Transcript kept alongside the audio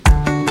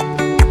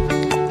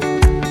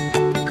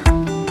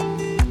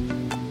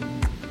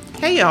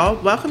Hey y'all,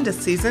 welcome to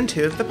season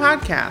 2 of the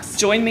podcast.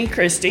 Join me,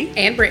 Christy,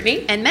 and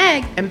Brittany, and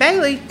Meg, and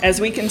Bailey, as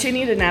we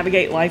continue to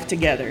navigate life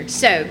together.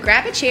 So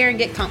grab a chair and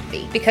get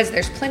comfy, because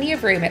there's plenty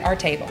of room at our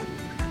table.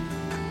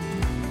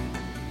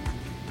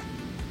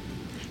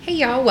 Hey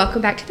y'all,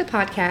 welcome back to the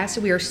podcast.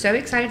 We are so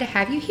excited to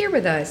have you here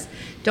with us.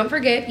 Don't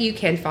forget, you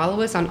can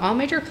follow us on all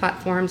major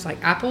platforms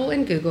like Apple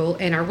and Google,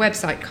 and our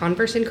website,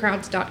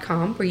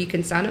 converseincrowds.com, where you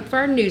can sign up for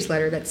our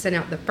newsletter that's sent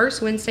out the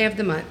first Wednesday of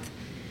the month.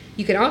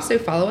 You can also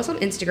follow us on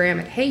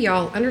Instagram at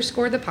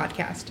heyyall_the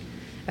podcast.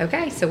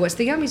 Okay, so what's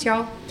the yummies,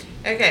 y'all?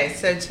 Okay,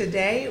 so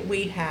today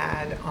we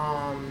had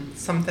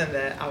something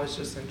that I was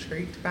just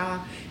intrigued by,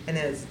 and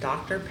it's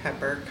Dr.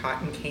 Pepper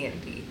cotton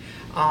candy.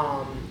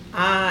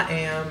 I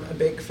am a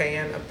big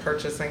fan of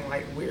purchasing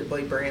like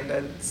weirdly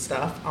branded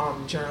stuff,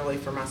 generally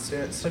for my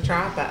students to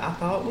try, but I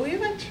thought we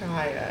would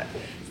try it.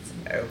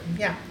 So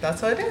yeah,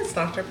 that's what it is,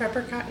 Dr.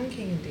 Pepper cotton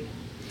candy.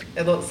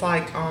 It looks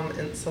like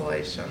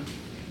insulation.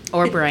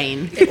 Or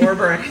brain. Or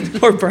brain.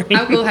 Or brain.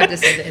 I will have to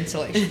say the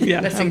insulation.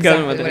 Yeah, That's I'm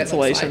exactly going with what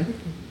insulation. It looks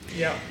like.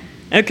 Yeah.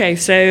 Okay,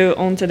 so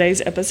on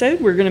today's episode,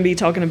 we're going to be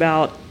talking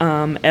about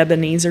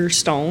Ebenezer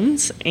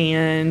Stones.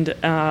 And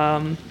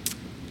I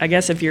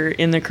guess if you're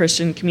in the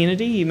Christian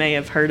community, you may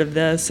have heard of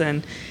this.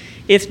 And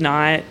if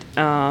not,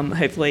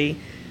 hopefully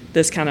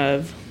this kind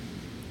of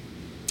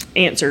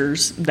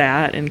answers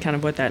that and kind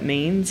of what that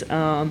means.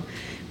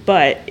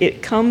 But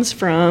it comes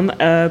from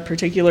a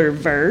particular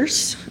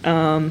verse,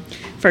 1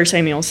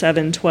 Samuel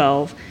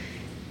 7:12,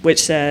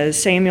 which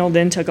says, Samuel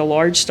then took a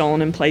large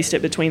stone and placed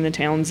it between the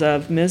towns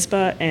of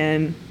Mizpah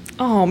and...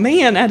 Oh,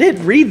 man, I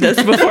didn't read this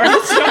before I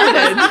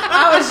started.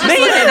 I was just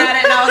looking at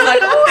it, and I was like,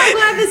 oh, I'm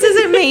glad this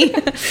isn't me.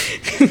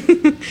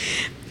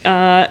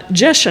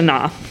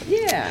 Jeshanah.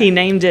 Yeah. He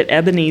named it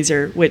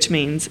Ebenezer, which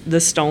means the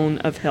stone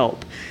of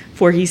help.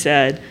 For he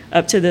said,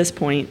 up to this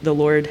point, the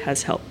Lord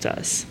has helped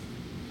us.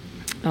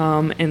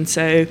 And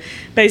so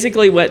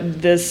basically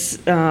what this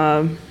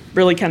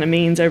really kind of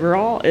means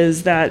overall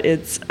is that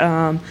it's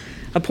a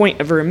point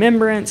of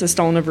remembrance, a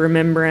stone of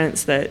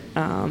remembrance, that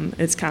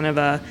it's kind of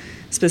a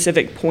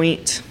specific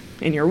point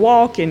in your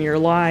walk, in your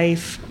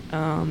life,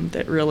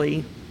 that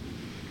really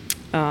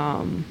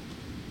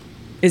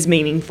is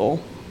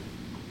meaningful.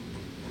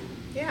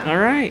 Yeah. All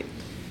right.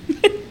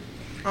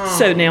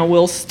 So now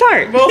we'll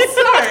start. We'll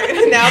start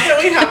now that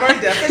we have our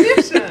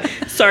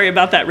definition. Sorry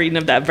about that reading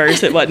of that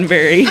verse. It wasn't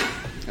very...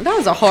 That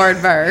was a hard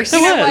verse. It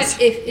You know was.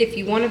 what? If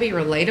you want to be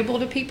relatable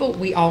to people,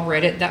 we all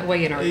read it that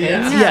way in our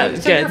heads. Yeah,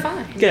 so good. you're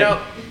fine. Good.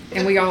 Yep.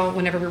 And we all,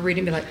 whenever we're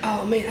reading, be like,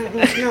 oh man, I don't know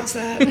how to pronounce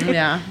that.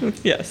 Yeah.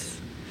 Yes.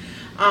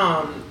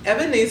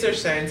 Ebenezer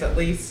Stone's, at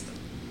least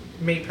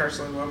me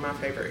personally, one of my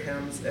favorite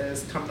hymns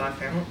is Come Thy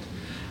Fount.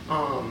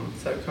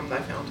 So Come Thy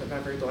Fount of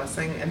Every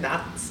Blessing. And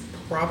that's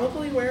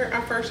probably where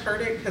I first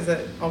heard it, because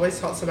it always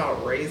talks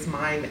about raise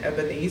mine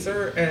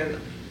Ebenezer, and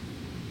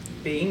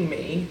being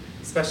me,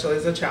 especially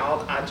as a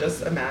child, I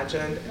just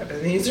imagined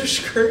Ebenezer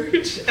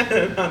Scrooge.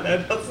 And I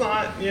know that's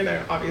not,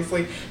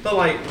 obviously, but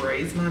like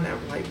raise mine,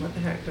 I'm like, what the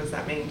heck does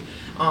that mean?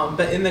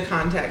 But in the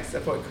context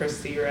of what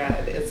Christy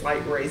read, it's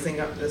like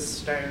raising up this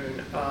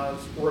stone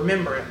of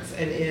remembrance.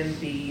 And in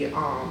the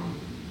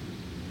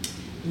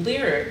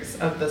lyrics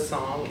of the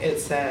song, it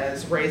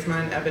says, raise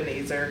mine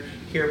Ebenezer,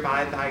 here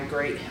by thy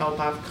great help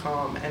I've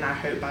come, and I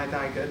hope by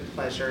thy good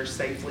pleasure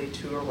safely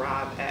to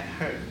arrive at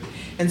home.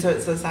 And so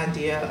it's this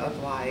idea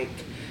of like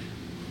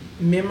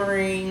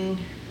memories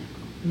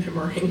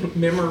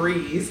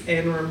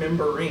and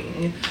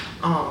remembering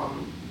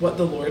what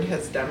the Lord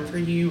has done for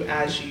you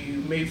as you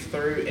move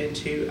through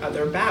into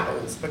other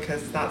battles,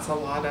 because that's a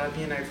lot of,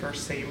 1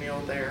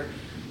 Samuel, they're,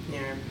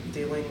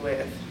 dealing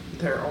with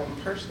their own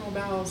personal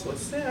battles with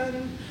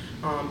sin,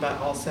 but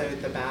also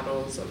the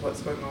battles of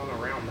what's going on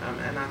around them.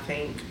 And I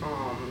think,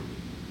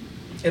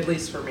 at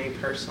least for me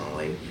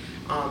personally,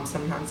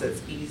 sometimes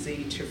it's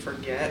easy to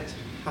forget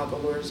how the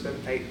Lord's been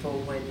faithful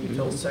when you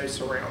feel so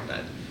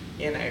surrounded,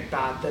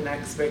 by the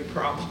next big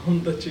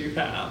problem that you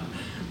have.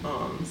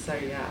 So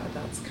yeah,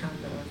 that's kind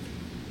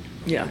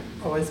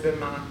of always been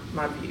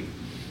my view.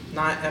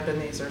 Not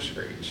Ebenezer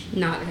Scrooge.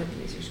 Not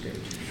Ebenezer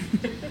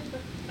Scrooge.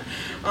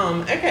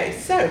 Okay,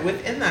 so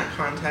within that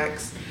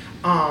context,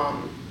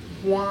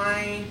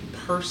 why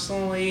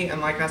personally, and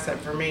like I said,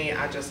 for me,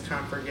 I just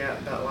kind of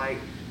forget, but like,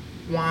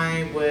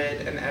 why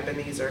would an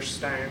Ebenezer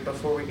stone,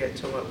 before we get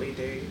to what we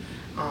do,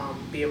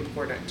 be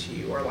important to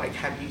you? Or like,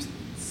 have you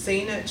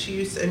seen its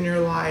use in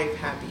your life?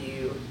 Have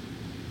you,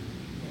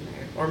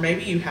 or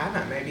maybe you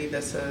haven't, maybe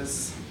this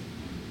is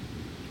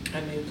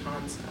a new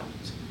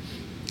concept.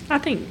 I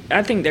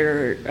think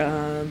there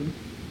are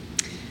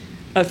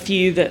a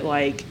few that,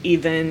 like,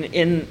 even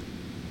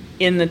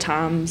in the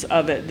times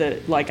of it,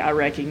 that like I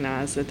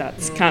recognize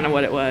that's kind of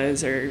what it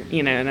was, or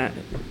and I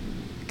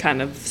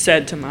kind of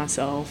said to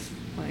myself,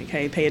 like,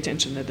 hey, pay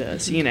attention to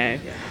this,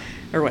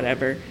 or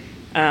whatever.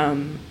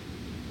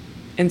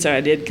 And so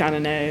I did kind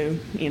of know,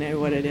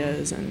 what it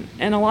is, and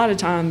a lot of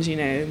times,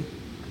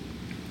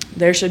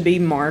 there should be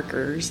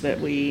markers that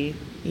we,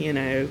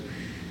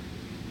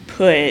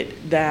 put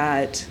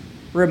that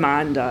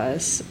remind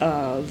us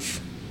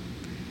of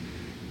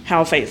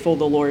how faithful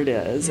the Lord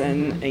is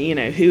and, you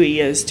know, who he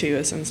is to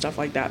us and stuff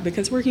like that,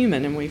 because we're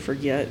human and we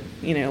forget,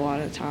 you know, a lot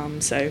of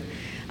times. So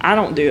I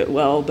don't do it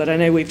well, but I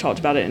know we've talked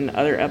about it in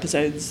other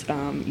episodes.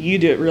 You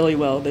do it really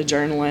well, the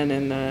journaling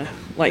and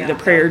the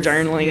prayer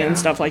journaling and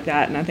stuff like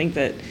that. And I think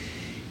that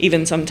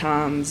even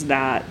sometimes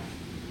that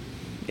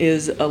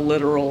is a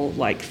literal,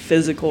 like,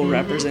 physical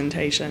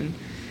representation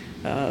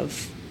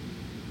of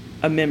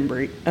a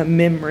memory.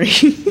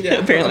 Yeah.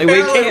 Apparently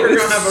we can't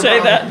say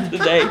that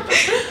today.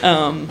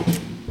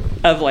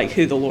 Of like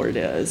who the Lord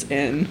is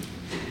and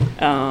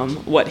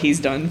what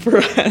he's done for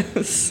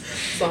us.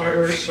 Sorry,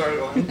 we're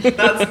struggling.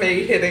 That's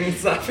me hitting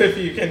stuff if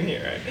you can hear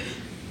it.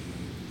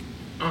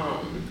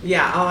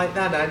 Yeah, I like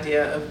that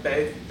idea of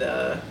both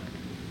the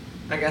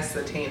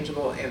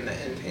tangible and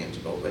the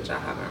intangible, which I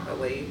haven't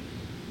really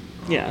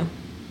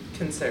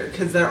considered,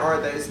 because there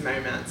are those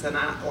moments, and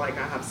I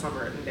have some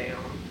written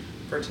down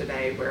for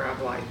today where I've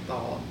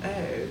thought,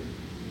 oh,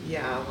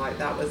 yeah,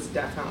 that was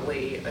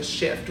definitely a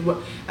shift.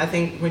 I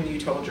think when you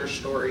told your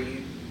story,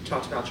 you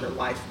talked about your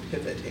life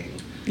pivoting.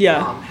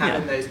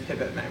 Having those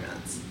pivot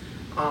moments.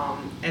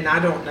 And I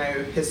don't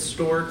know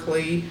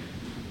historically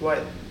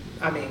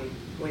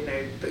we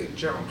know the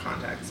general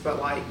context,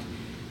 but I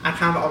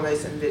kind of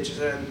almost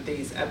envision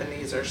these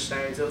Ebenezer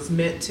stones. It was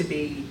meant to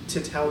be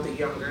to tell the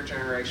younger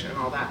generation and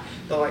all that.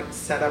 They'll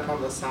set up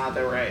on the side of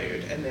the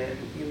road, and then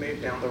you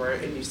move down the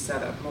road and you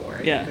set up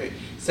more.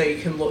 So you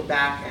can look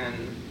back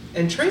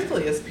and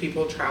truthfully, as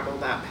people travel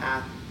that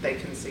path, they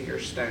can see your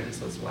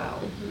stones as well.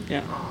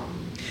 Yeah.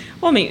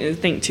 Well, I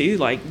think too,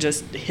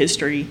 just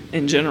history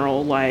in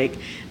general.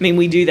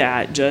 We do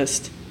that.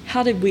 Just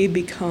how did we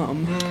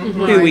become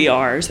who we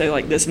are?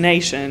 So, this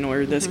nation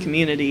or this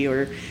community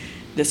or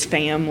this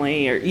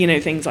family or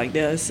things like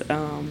this.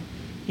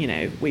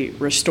 We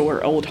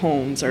restore old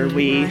homes or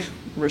we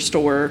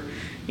restore,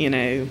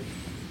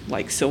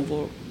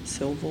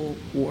 Civil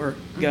War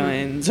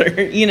guns or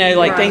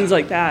things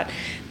like that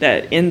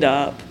end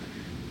up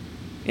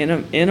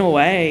in a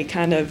way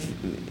kind of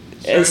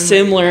as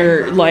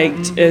similar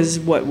as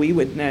what we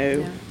would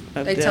know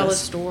of they this. tell a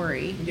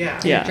story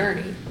a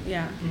journey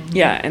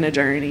and a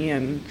journey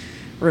and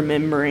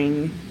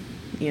remembering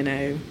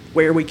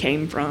where we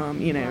came from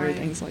or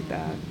things like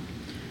that.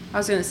 I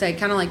was going to say,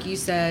 kind of like you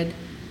said,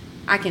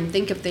 I can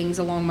think of things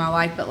along my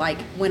life, but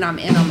when I'm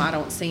in them, I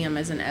don't see them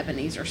as an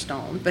Ebenezer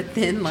Stone. But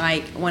then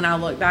when I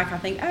look back, I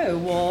think, oh,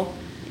 well,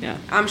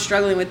 I'm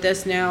struggling with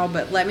this now,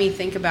 but let me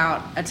think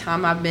about a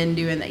time I've been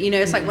doing that.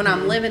 It's when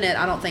I'm living it,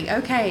 I don't think,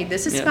 okay,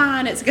 this is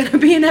fine. It's going to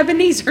be an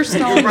Ebenezer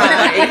Stone.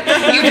 Right.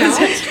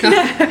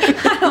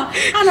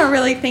 I don't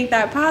really think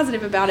that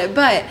positive about it.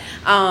 But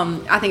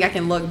I think I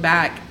can look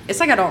back.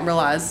 It's I don't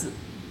realize,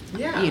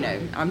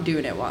 I'm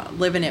doing it while I'm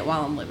living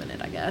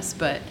it, I guess.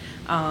 But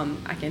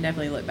I can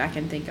definitely look back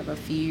and think of a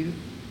few,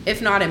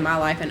 if not in my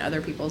life, in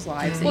other people's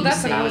lives. Well,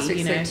 that's what I was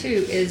going to say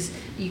too. Is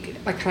you kind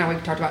of like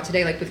we talked about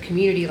today, with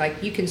community,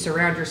 you can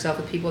surround yourself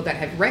with people that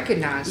have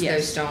recognized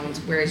those stones,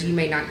 whereas you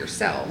may not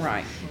yourself.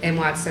 Right. And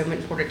why it's so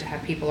important to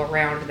have people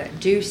around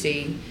that do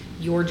see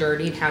your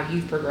journey and how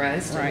you've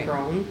progressed and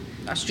grown.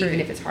 That's true.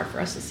 Even if it's hard for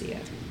us to see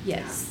it.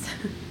 Yes.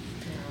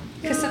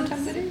 Because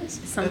sometimes it is.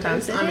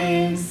 Sometimes it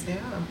is.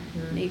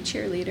 Need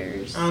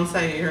cheerleaders. I'll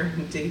say you're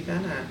deep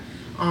in it.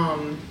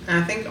 And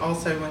I think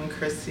also when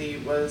Chrissy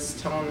was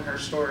telling her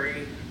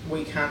story,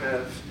 we kind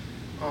of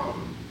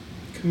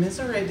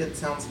commiserated.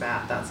 Sounds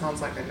bad. That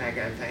sounds like a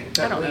negative thing. But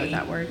I don't know what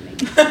that word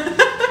means.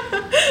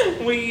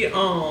 We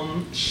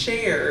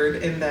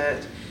shared in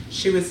that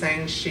she was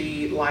saying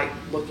she liked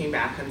looking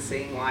back and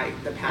seeing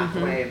the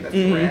pathway and the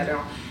thread.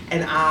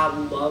 And I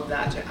love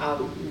that too. I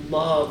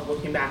love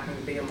looking back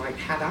and being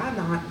had I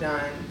not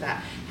done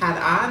that, had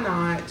I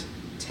not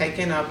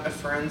taken up a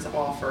friend's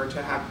offer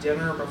to have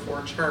dinner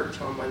before church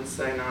on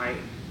Wednesday night,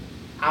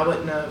 I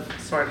wouldn't have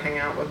started hanging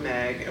out with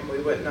Meg, and we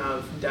wouldn't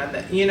have done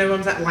that. You know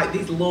what I'm saying?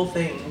 These little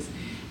things.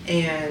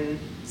 And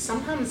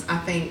sometimes I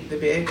think the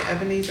big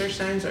Ebenezer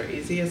stones are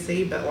easy to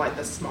see, but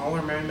the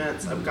smaller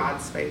moments of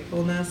God's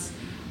faithfulness,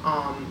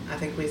 I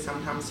think we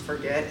sometimes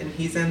forget, and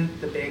he's in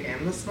the big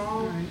and the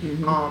small.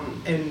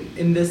 And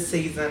in this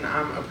season,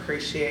 I'm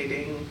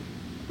appreciating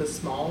the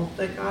small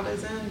that God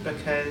is in,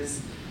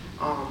 because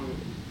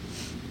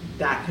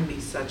that can be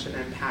such an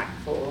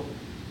impactful,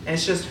 and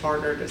it's just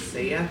harder to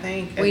see, I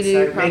think. And we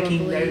do so probably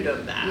making note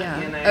of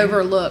that,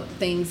 overlook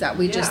things that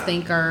we just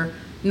think are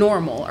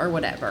normal or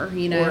whatever,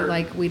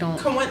 or we don't.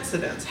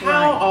 Coincidence.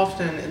 How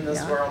often in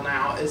this world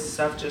now is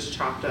stuff just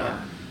chopped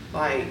up?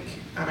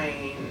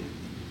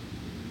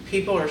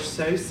 People are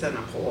so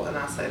cynical, and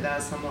I say that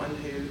as someone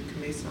who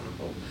can be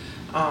cynical,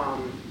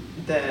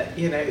 that,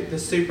 the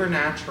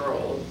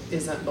supernatural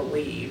isn't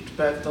believed.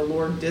 But if the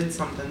Lord did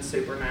something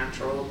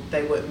supernatural,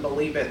 they wouldn't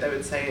believe it. They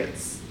would say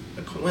it's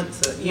a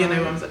coincidence. You know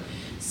what I'm saying?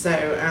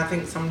 So I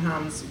think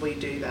sometimes we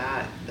do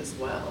that as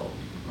well.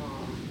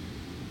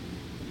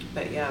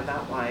 But yeah,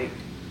 that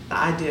the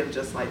idea of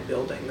just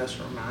building this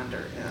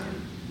reminder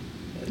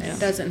in. It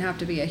doesn't have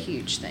to be a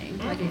huge thing.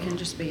 It can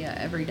just be a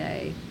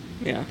everyday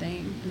Yeah.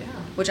 thing. Yeah.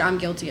 Which I'm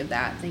guilty of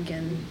that,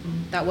 thinking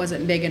that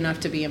wasn't big enough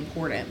to be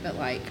important, but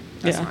like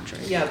that's Yeah. not true.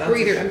 Yeah, that's Or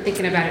either I'm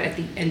thinking about it at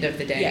the end of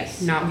the day,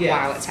 Yes. not Yes.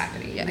 while it's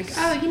happening. Yes. Like,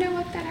 oh, you know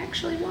what? That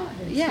actually was.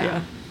 Yeah.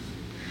 Yeah.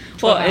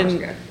 Well, 12 hours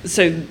and ago.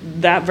 so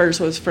that verse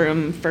was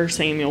from 1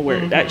 Samuel,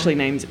 where it actually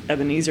names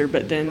Ebenezer,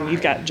 but then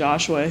you've Right. got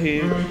Joshua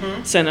who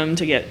sent him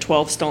to get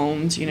 12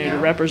 stones, to Yeah.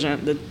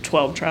 represent the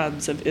 12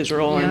 tribes of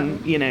Israel,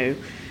 Yeah.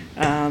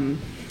 and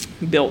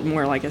built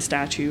more like a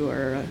statue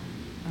or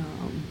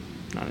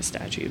not a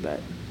statue,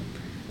 but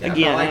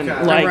Yeah, again,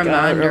 but like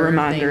a a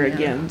reminder thing, yeah.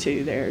 again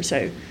too there.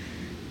 So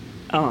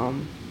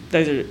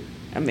those are,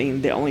 I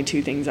mean, the only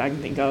two things I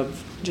can think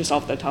of just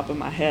off the top of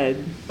my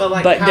head.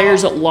 But,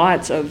 There's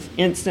lots of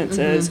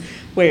instances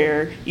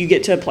where you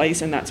get to a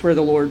place and that's where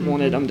the Lord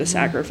wanted them to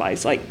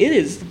sacrifice. Like, it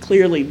is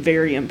clearly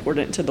very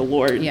important to the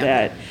Lord Yeah.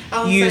 that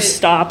I'll you say-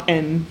 stop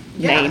and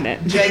name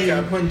it.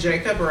 Jacob, when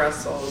Jacob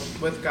wrestled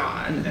with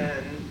God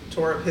and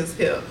tore up his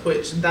hip,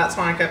 which that's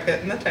why I kept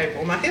hitting the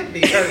table. My hip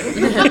be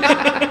hurting.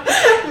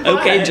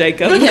 Okay,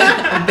 Jacob.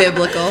 Yeah.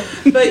 Biblical.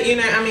 But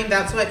I mean,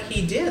 that's what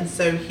he did,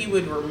 so he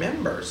would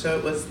remember. So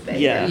it was there.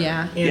 Yeah.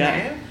 Yeah. You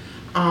Yeah.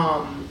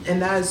 know? And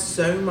that is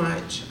so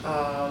much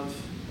of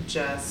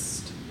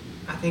just,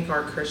 I think,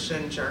 our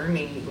Christian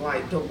journey.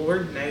 Like, the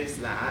Lord knows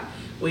that.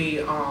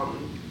 We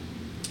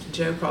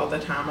joke all the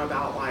time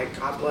about, like,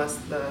 God bless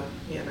the,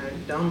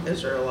 dumb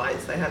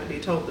Israelites. They had to be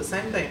told the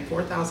same thing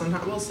 4,000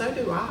 times. Well, so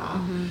do I.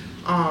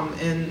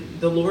 And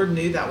the Lord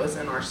knew that was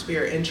in our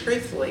spirit. And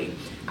truthfully,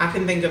 I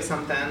can think of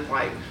something,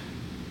 like,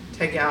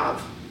 take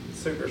out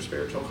super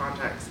spiritual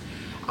context.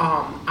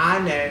 I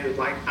know,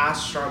 like, I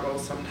struggle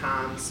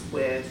sometimes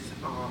with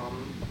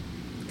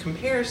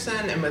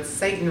comparison and with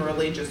Satan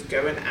really just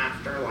going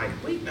after, like,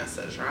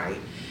 weaknesses, right?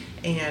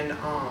 And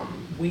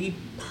we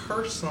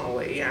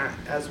personally,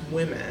 as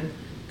women,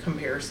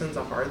 comparison's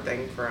a hard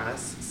thing for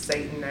us.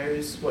 Satan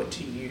knows what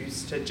to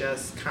use to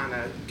just kind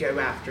of go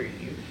after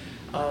you.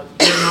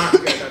 You're not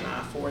good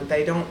enough, or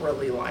they don't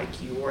really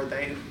like you, or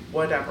they,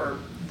 whatever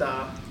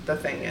the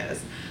thing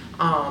is.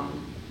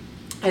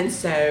 And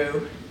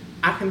so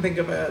I can think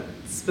of a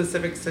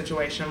specific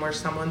situation where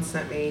someone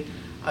sent me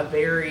a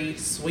very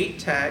sweet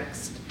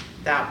text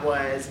that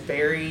was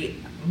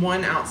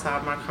one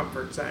outside my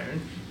comfort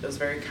zone. It was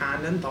very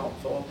kind and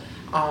thoughtful,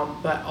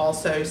 but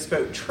also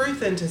spoke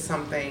truth into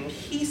something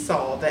he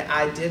saw that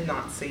I did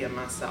not see in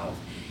myself.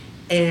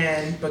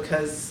 And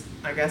because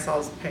I guess I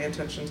was paying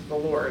attention to the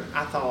Lord,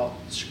 I thought,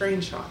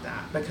 screenshot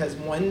that, because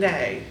one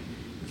day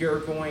you're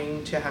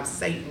going to have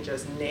Satan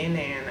just nan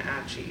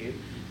at you,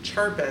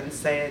 chirping,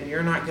 saying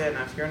you're not good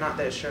enough, you're not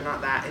this, you're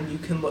not that, and you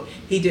can look.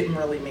 He didn't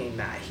really mean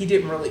that. He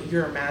didn't really.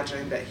 You're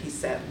imagining that he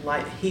said,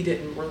 like, he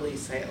didn't really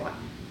say it like,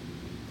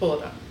 pull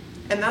it up.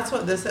 And that's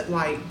what this is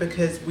like,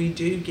 because we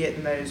do get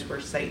in those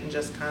where Satan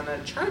just kind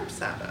of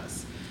chirps at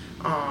us,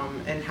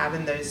 and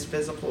having those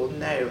physical.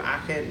 No, I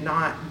can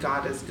not.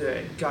 God is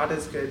good. God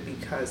is good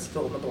because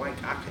fill in the blank.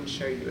 I can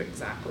show you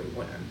exactly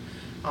when.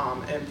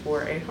 And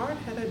for a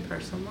hard-headed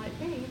person like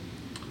me,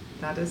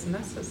 that is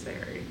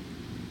necessary.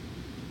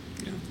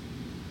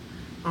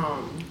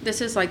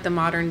 This is like the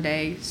modern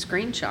day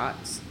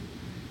screenshots.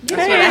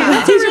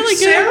 That's really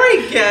good. There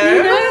we go.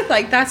 You know,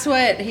 like that's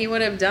what he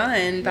would have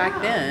done back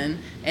Yeah. then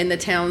in the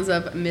towns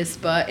of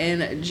Mizpah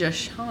and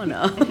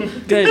Joshana.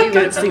 Good. would've Good.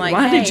 been Steve. like,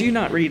 Why did hey. you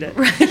not read it?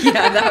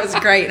 Yeah, that was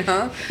great,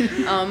 huh?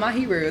 My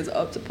Hebrew is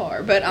up to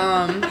par, but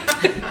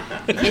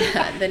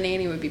yeah, the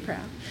nanny would be proud.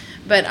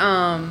 But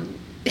yeah,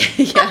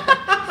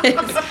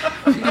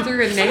 You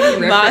threw a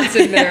name reference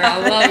in there.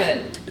 I love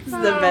it. it's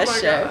the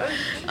best show.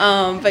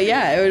 But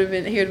yeah, he would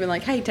have been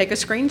like, hey, take a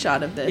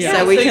screenshot of this Yeah.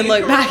 so we So can you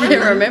look can back and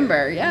remember.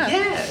 remember. Yeah,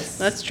 Yes.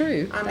 that's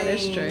true. I That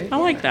is mean- true. I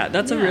like that.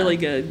 That's a Yeah. really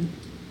good,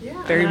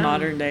 Yeah. very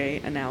modern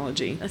day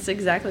analogy. That's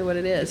exactly what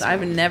it is.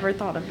 I've never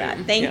thought of that.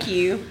 Thank Yeah.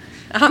 you.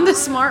 I'm the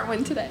smart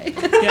one today.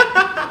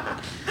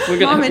 We're Mom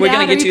gonna and we're Dad,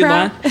 gonna are get you you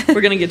proud?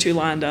 we're gonna get you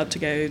lined up to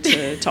go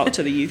to talk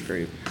to the youth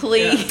group.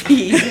 Please,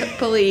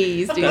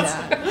 please do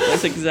that.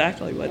 That's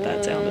exactly what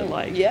that sounded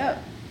like.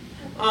 Yep.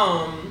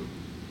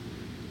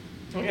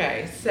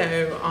 Okay,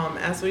 so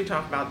as we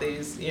talk about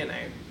these,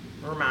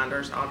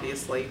 reminders,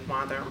 obviously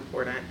why they're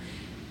important.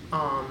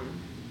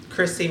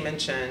 Christy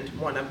mentioned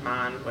one of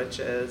mine, which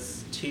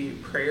is to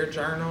prayer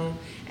journal,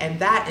 and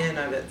that in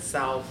of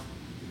itself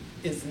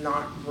is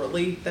not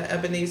really the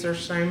Ebenezer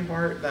Stone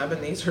part. The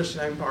Ebenezer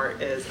Stone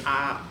part is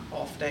I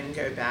often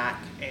go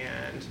back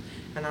and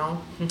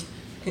I'll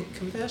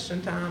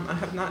confession time. I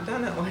have not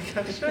done it like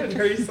I should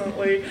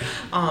recently,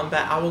 but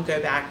I will go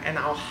back and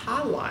I'll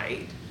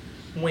highlight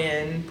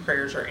when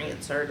prayers are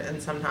answered,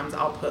 and sometimes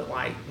I'll put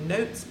like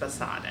notes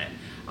beside it,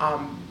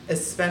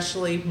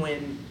 especially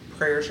when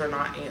prayers are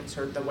not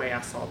answered the way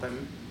I saw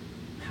them,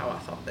 how I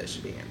thought they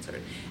should be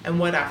answered. And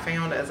what I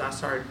found as I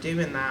started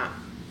doing that,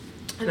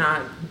 and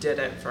I've done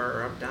it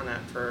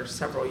for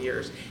several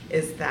years,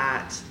 is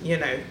that,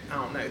 I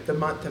don't know, the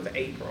month of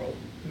April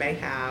may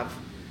have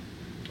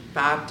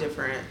 5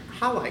 different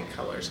highlight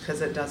colors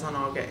because it doesn't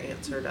all get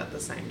answered at the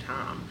same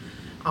time.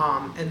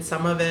 And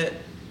some of it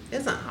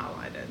isn't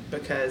highlighted. it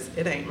because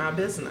it ain't my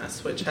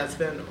business, which has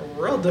been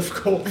real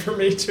difficult for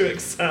me to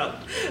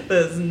accept.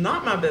 That it's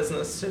not my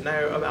business to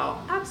know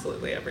about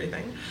absolutely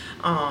everything.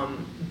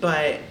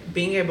 But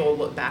being able to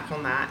look back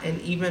on that and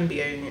even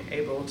being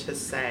able to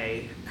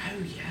say,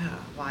 oh yeah,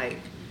 like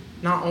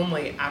not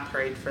only I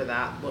prayed for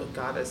that, look,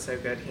 God is so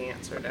good, he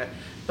answered it,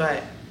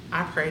 but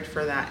I prayed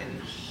for that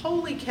and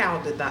holy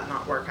cow, did that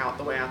not work out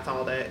the way I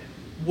thought it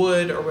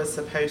would or was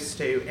supposed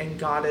to, and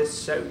God is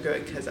so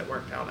good because it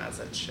worked out as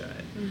it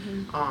should.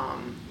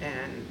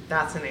 And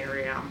that's an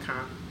area I'm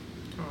kind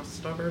of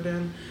stubborn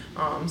in,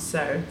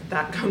 so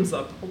that comes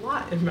up a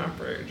lot in my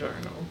prayer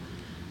journal.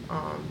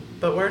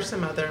 But what are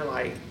some other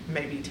like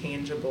maybe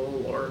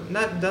tangible, or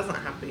that doesn't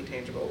have to be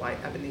tangible,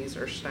 like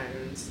Ebenezer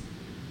Stones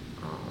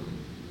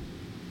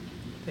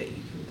that you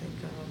can think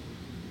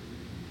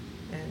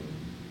of? And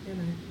you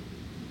know,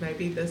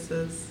 maybe this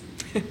is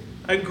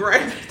a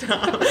great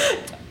time.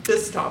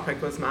 This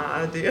topic was my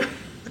idea.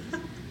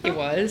 It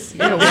was. It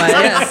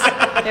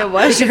was. It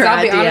was your I'll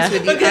idea. be honest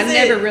with you, Because I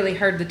never really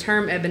heard the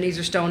term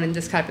Ebenezer Stone in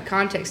this type of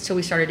context till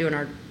we started doing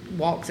our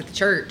walks at the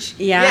church.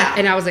 Yeah.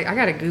 And I was like, I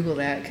got to Google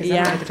that because I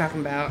don't know what they're talking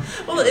about.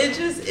 Well,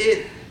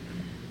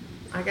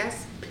 I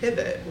guess,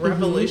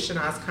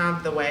 revolutionized kind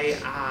of the way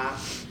I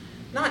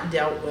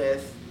dealt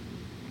with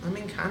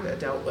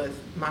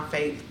my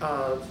faith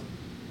of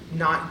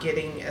not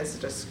getting as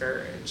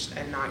discouraged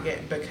and not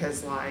getting,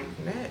 because like,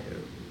 no.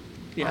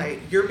 Yeah.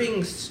 Like, you're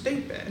being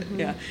stupid.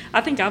 Yeah.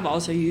 I think I've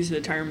also used the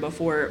term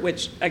before,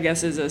 which I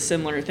guess is a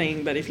similar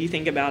thing, but if you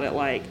think about it,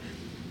 like,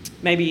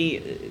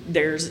 maybe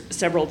there's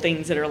several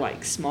things that are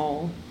like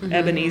small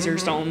Ebenezer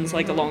stones,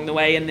 like along the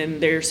way, and then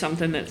there's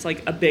something that's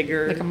like a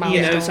bigger, like a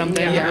milestone,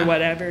 something yeah. or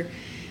whatever.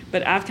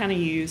 But I've kind of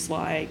used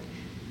like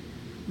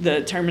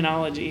the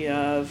terminology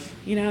of,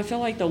 I feel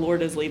like the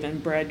Lord is leaving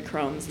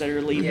breadcrumbs that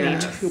are leading me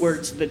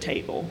towards the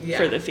table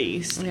for the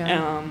feast.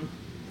 Yeah.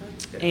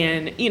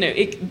 And,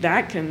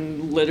 that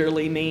can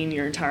literally mean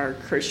your entire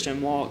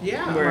Christian walk,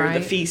 where the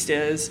feast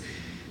is,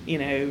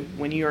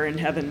 when you're in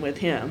heaven with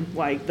him,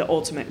 like the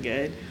ultimate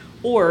good.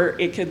 Or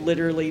it could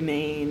literally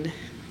mean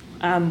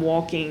I'm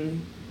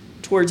walking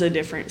towards a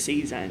different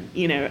season,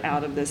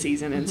 out of the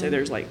season. And so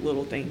there's like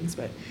little things,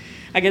 but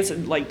I guess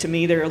like to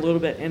me, they're a little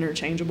bit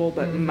interchangeable,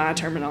 but my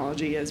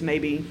terminology has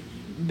maybe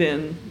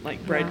been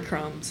like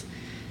breadcrumbs.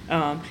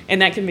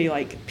 And that can be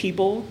like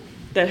people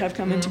that have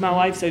come into my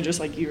life. So just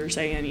like you were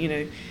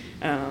saying,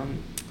 I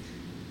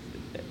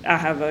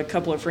have a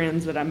couple of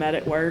friends that I met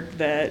at work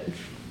that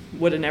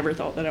would have never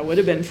thought that I would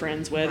have been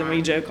friends with. And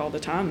we joke all the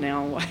time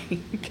now,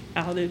 like,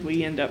 how did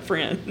we end up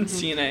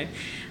friends,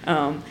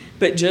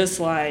 But just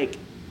like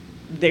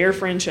their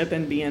friendship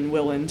and being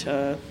willing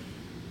to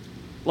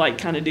like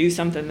kind of do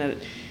something that,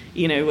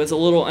 was a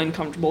little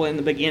uncomfortable in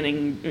the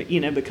beginning,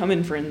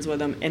 becoming friends with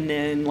them. And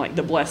then like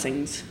the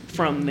blessings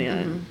from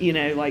them,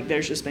 like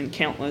there's just been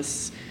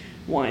countless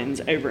ones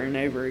over and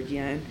over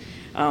again.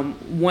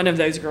 One of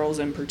those girls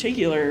in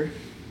particular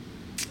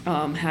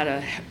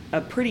had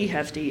a pretty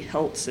hefty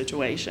health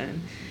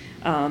situation.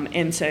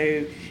 And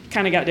so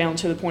kind of got down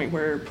to the point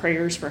where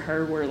prayers for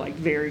her were like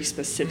very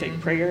specific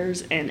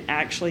prayers, and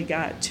actually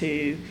got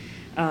to,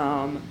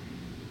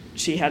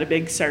 she had a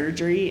big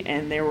surgery,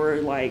 and there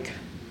were like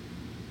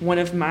one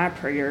of my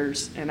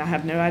prayers, and I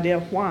have no idea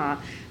why,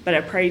 but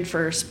I prayed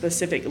for a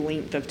specific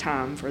length of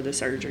time for the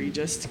surgery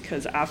just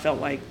because I felt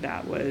like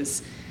that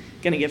was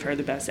going to give her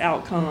the best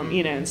outcome,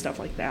 and stuff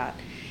like that.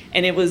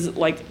 And it was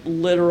like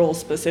literal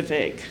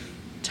specific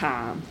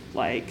time,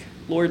 like,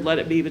 Lord, let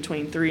it be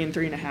between 3 and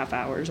 3.5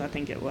 hours, I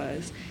think it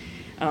was.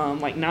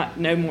 Like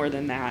no more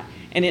than that.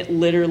 And it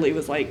literally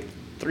was like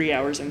 3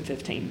 hours and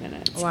 15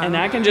 minutes. Wow. And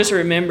I can just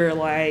remember,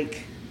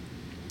 like,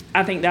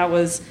 I think that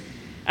was,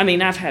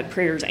 I've had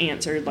prayers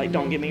answered, like,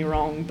 don't get me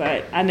wrong,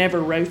 but I never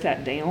wrote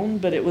that down.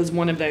 But it was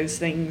one of those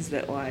things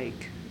that,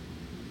 like,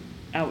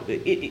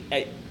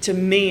 to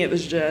me, it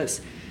was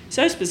just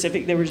so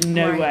specific. There was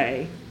no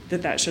way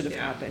that should have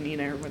happened,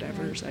 or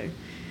whatever. Right.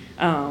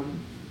 So,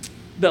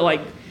 but like,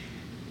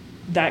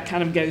 that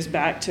kind of goes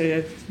back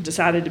to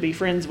decided to be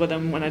friends with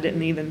them when I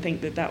didn't even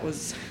think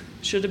that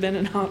should have been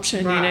an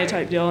option,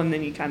 type deal. And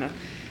then you kind of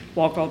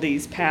walk all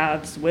these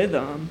paths with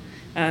them.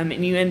 And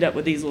you end up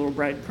with these little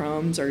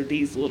breadcrumbs or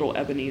these little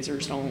Ebenezer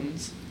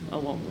stones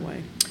along the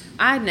way.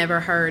 I had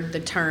never heard the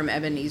term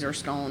Ebenezer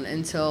Stone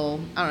until,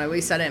 I don't know, we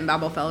said it in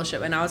Bible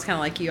Fellowship, and I was kind of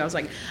like you. I was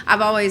like,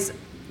 I've always,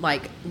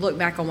 like, looked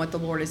back on what the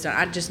Lord has done.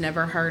 I just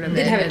never heard of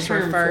it as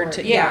referred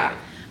to. Yeah.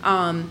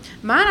 Mine,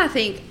 I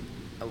think,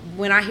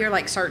 when I hear,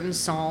 like, certain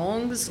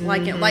songs,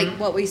 like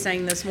what we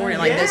sang this morning,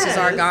 like, this is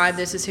our God,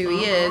 this is who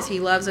he is, he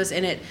loves us,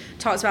 and it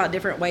talks about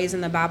different ways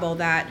in the Bible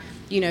that,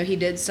 he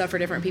did stuff for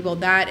different people.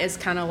 That is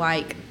kind of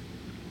like,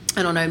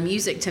 I don't know,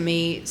 music to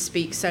me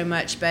speaks so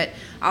much, but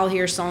I'll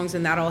hear songs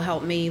and that'll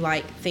help me,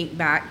 like, think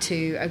back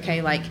to,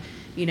 okay, like,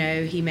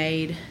 he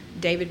made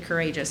David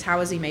courageous. How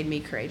has he made me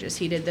courageous?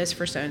 He did this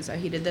for so-and-so.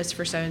 He did this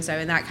for so-and-so.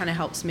 And that kind of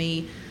helps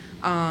me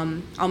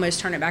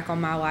almost turn it back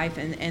on my life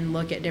and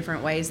look at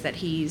different ways that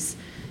he's,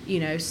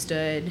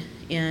 stood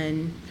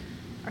in.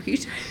 Are you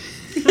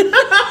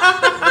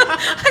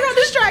I got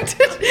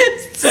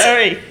distracted.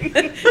 Sorry.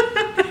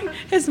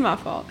 It's my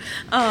fault.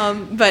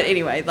 But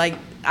anyway, like,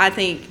 I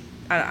think,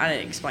 I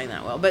didn't explain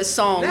that well, but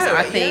songs, No,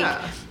 I think,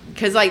 yeah.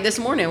 because like this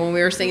morning when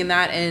we were singing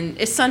that, and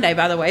it's Sunday,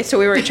 by the way, so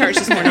we were at church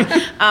this morning,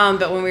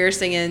 but when we were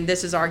singing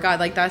This Is Our God,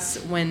 like, that's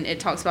when it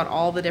talks about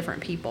all the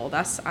different people.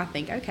 That's, I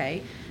think,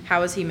 okay,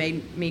 how has he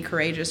made me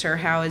courageous, or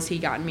how has he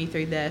gotten me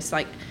through this?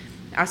 Like,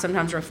 I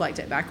sometimes reflect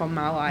it back on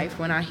my life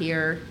when I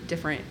hear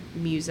different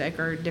music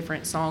or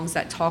different songs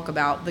that talk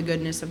about the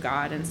goodness of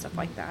God and stuff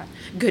like that.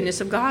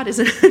 Goodness of God is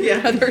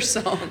another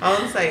song.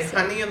 I would say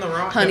Honey in the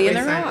Rock. Honey in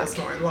that we the sang Rock. This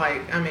morning.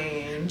 Like, I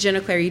mean,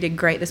 Jenna Claire, you did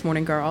great this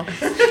morning, girl.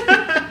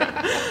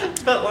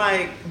 but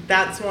like,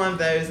 that's one of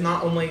those,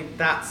 not only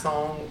that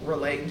song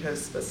relating to a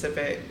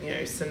specific,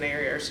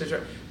 scenario or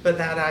situation, but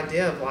that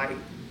idea of like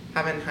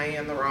having honey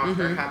in the rock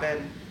or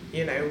having,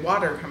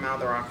 water come out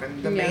of the rock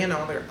and the man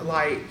on there,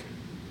 like,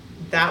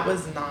 that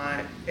was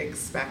not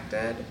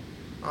expected.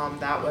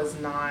 That was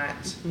not,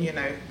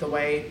 the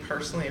way,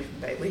 personally,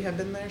 if Bailey had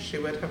been there, she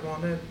would have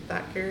wanted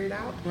that carried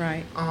out.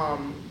 Right.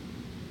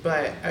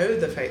 But,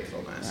 the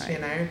faithfulness,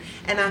 Right.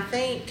 And I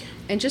think...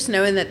 And just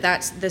knowing that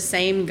that's the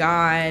same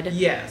God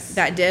Yes.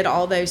 that did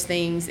all those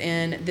things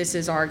in This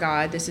Is Our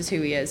God, this is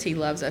who he is, he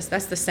loves us.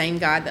 That's the same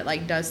God that,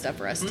 like, does stuff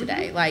for us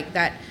today. Like,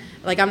 that,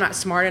 like, I'm not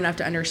smart enough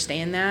to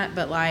understand that,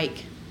 but,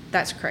 like,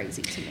 that's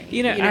crazy to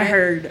me. I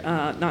heard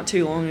not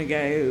too long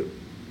ago,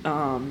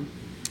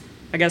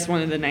 I guess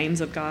one of the names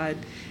of God,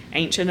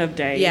 Ancient of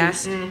Days.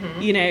 Yes.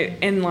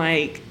 And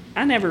like,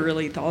 I never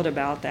really thought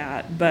about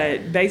that.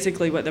 But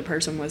basically what the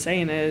person was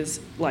saying is,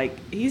 like,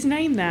 he's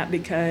named that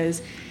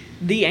because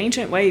the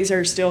ancient ways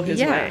are still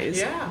his ways.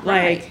 Yeah, like,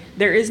 right.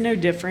 there is no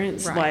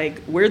difference. Right.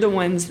 Like, we're the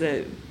ones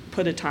that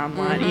put a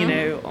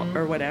timeline,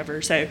 or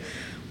whatever. So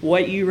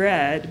what you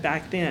read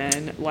back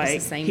then, like, the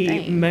same he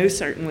thing. most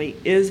certainly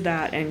is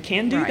that and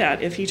can do Right.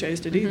 that if he chose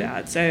to do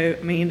that. So,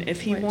 I mean,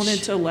 if he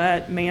wanted to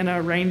let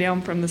manna rain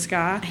down from the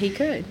sky, He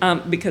could.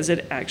 because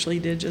it actually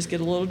did just get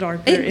a little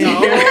darker. It in did.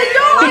 here.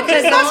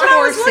 Because That's of what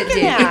I was course it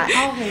looking did. at. It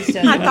always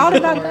does. I thought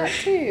about before. that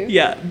too.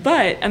 Yeah,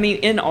 but, I mean,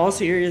 in all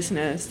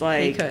seriousness,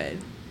 like... He could.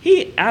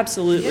 He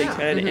absolutely Yeah.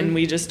 could, and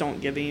we just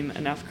don't give him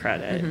enough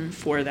credit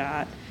for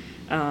that.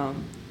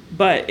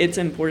 But it's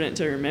important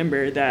to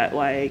remember that,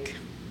 like,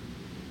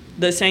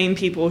 the same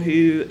people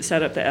who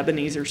set up the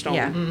Ebenezer Stone,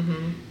 Yeah.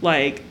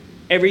 like,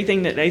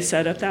 everything that they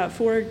set up that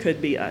for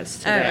could be us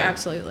Oh, today.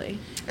 absolutely.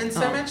 And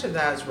so much of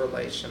that is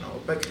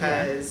relational,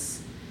 because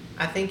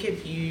I think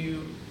if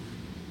you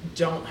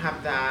don't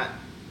have that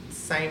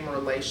same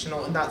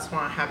relational, and that's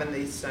why having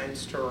these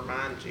stones to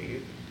remind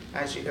you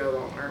as you go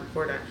along are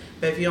important.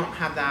 But if you don't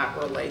have that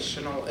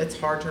relational, it's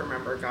hard to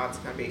remember God's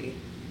going to be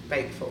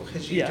faithful,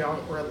 because you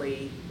don't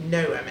really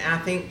know him. And I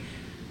think,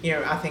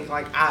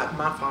 like,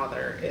 my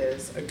father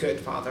is a good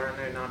father. I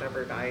know not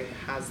everybody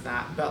has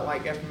that, but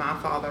like, if my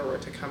father were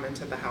to come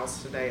into the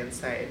house today and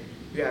say,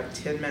 you have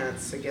 10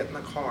 minutes to get in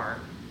the car,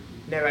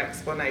 no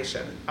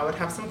explanation, I would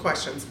have some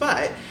questions,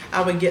 but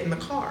I would get in the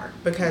car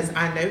because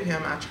I know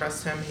him, I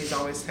trust him, he's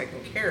always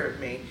taken care of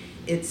me.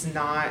 It's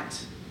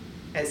not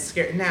as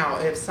scary. Now,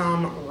 if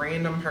some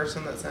random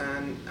person that's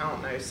in, I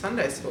don't know,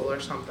 Sunday school or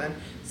something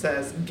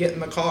says, get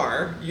in the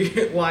car, I'm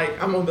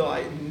going to be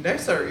like, no,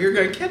 sir, you're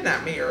going to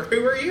kidnap me, or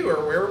who are you,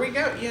 or where are we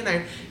going?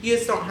 You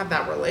just don't have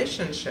that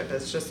relationship.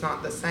 It's just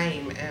not the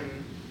same. And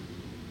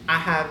I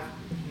have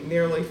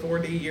nearly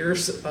 40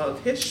 years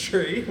of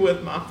history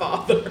with my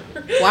father.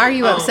 Why are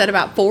you upset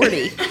about 40?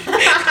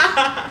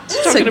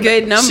 It's a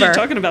good number. She's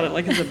talking about it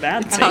like it's a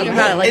bad thing. Talking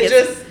about it like it's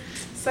it's... just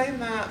saying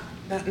that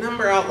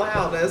number out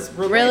loud is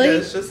Really?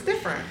 It's just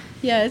different.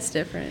 Yeah, it's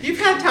different. You've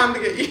had time to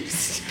get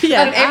used to.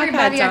 Yeah, Of everybody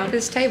I've had at time.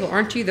 this table,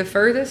 aren't you the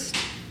furthest?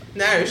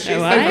 No, she's Oh,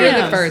 the I you're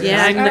am. the furthest.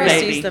 Yeah, I'm the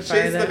Christy's baby. the She's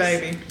furthest. the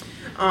baby.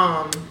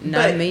 Not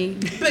But- me.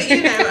 But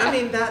I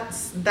mean,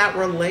 that's that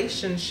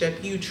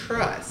relationship you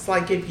trust.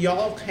 Like, if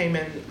y'all came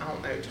in, I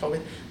don't know, told me,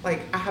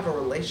 like, I have a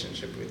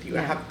relationship with you.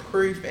 I Yeah. have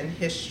proof in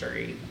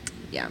history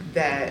Yeah.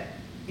 that,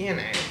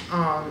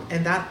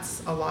 and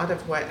that's a lot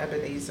of what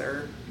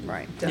Ebenezer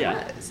Right. does.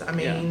 Yeah. I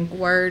mean,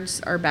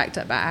 Words are backed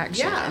up by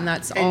action, Yeah. and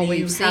that's And all you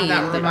we've have seen.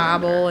 that The reminder.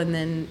 Bible, and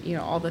then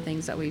all the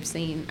things that we've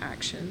seen,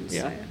 actions.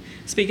 Yeah. So.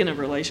 Speaking of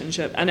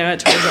relationship, I know I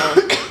told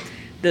y'all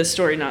this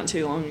story not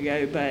too long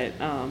ago, but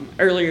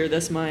earlier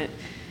this month,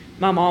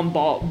 my mom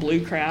bought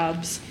blue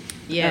crabs.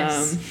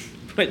 Yes.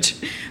 Which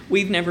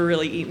we've never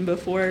really eaten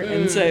before,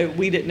 and so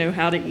we didn't know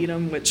how to eat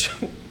them, which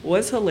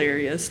was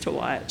hilarious to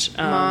watch.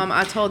 Mom,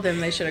 I told them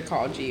they should have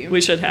called you.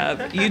 We should have.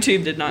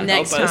 YouTube did not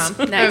Next help us.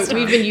 time. Next time.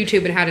 We've been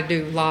YouTubing how to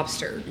do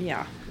lobster.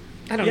 Yeah.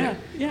 I don't know.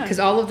 Yeah. Because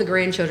all of the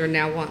grandchildren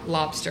now want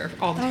lobster.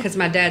 Because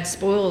my dad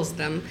spoils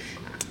them.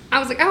 I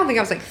don't think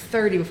I was like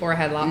 30 before I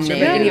had lobster. No.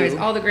 But anyways,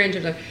 all the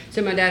grandchildren.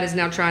 So my dad is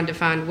now trying to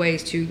find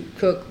ways to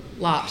cook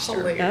lobster.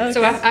 Hilarious.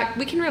 So Okay.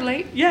 we can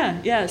relate.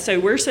 Yeah. So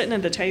we're sitting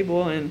at the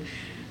table, and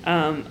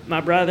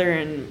my brother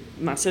and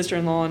my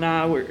sister-in-law and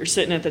I were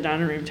sitting at the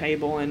dining room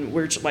table, and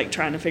we're like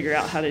trying to figure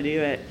out how to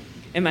do it.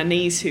 And my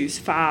niece, who's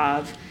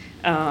 5,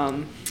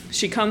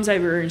 she comes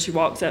over and she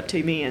walks up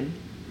to me, and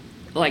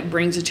like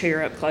brings a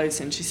chair up close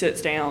and she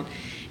sits down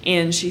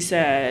and she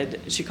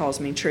calls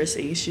me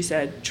Trissy. She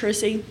said,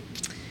 Trissy,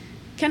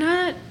 can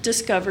I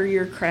discover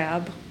your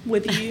crab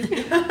with you?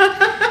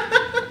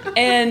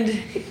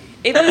 And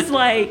it was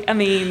like, I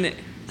mean,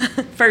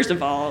 first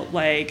of all,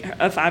 like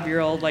a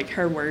 5-year-old, like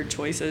her word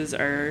choices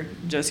are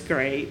just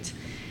great.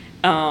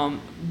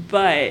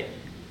 But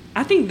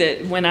I think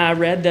that when I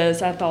read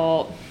this, I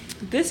thought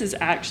this is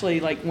actually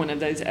like one of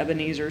those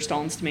Ebenezer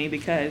Stones to me,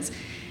 because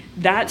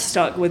that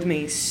stuck with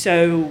me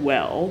so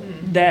well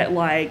that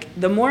like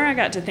the more I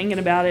got to thinking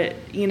about it,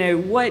 you know,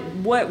 what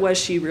was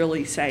she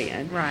really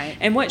saying? Right.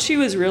 And what she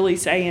was really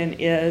saying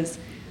is,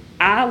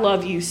 I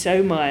love you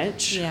so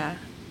much. Yeah.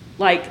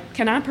 Like,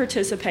 can I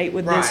participate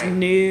with this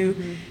new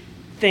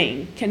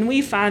thing? Can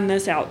we find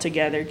this out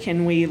together?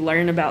 Can we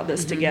learn about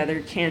this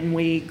together? Can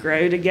we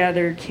grow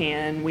together?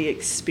 Can we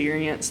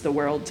experience the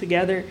world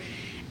together?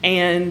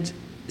 And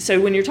so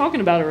when you're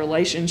talking about a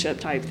relationship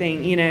type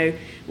thing, you know,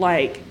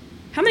 like,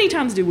 how many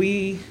times do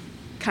we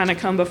kind of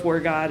come before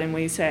God and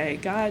we say,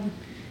 God,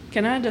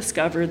 can I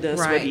discover this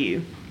with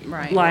you?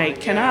 Right.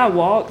 Like, can I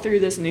walk through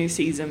this new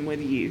season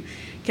with you?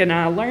 Can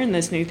I learn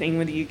this new thing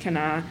with you? Can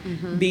I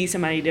be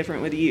somebody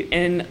different with you?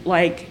 And,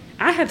 like,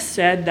 I have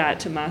said that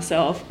to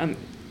myself,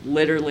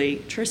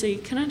 literally,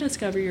 Trissy, can I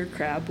discover your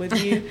crab with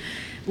you?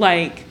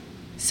 Like,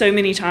 so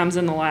many times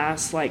in the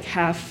last, like,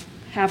 half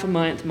a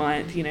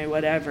month, you know,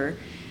 whatever.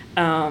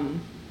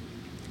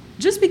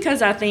 Just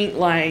because I think,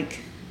 like,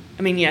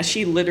 I mean, yeah,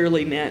 she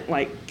literally meant,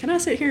 like, can I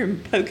sit here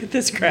and poke at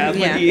this crab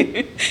with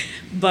you?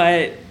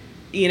 But,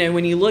 you know,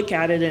 when you look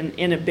at it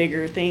in a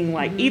bigger thing,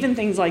 like, even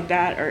things like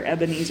that are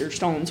Ebenezer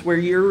Stones, where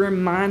you're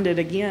reminded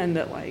again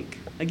that, like,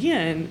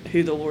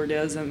 who the Lord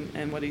is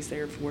and what he's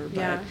there for.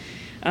 But,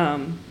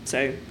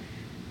 so,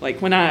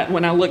 like, when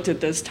I looked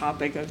at this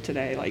topic of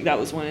today, like, that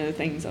was one of the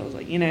things I was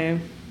like, you know,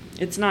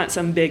 it's not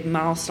some big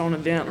milestone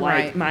event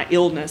like my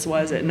illness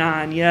was at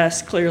 9.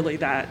 Yes, clearly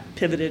that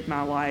pivoted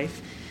my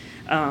life.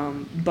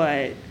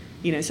 But,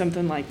 you know,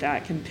 something like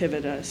that can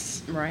pivot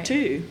us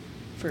too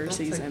for a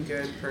season.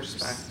 That's a good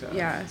perspective.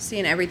 Yeah,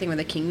 seeing everything with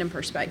a kingdom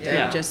perspective.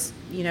 Yeah. Just,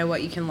 you know,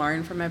 what you can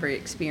learn from every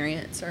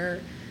experience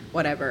or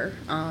whatever.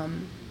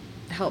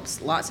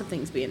 Helps lots of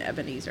things be an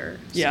Ebenezer.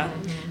 So. Yeah.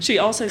 She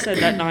also said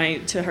that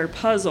night to her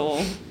puzzle,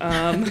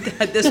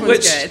 this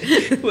one's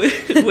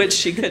good. which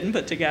she couldn't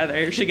put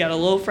together. She got a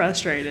little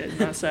frustrated,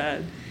 and I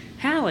said,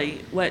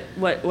 Hallie, what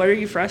are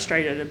you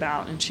frustrated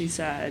about? And she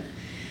said,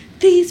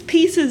 these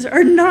pieces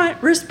are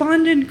not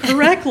responding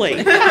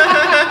correctly.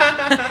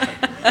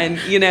 And,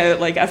 you know,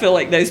 like, I feel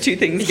like those two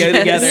things go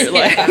together,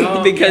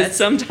 like, because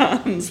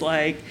sometimes,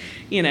 like,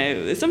 you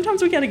know,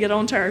 sometimes we got to get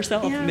on to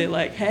ourselves and be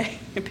like, hey,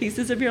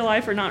 pieces of your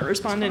life are not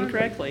responding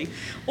correctly.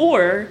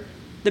 Or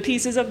the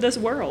pieces of this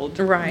world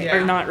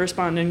are not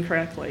responding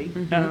correctly.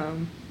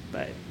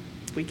 But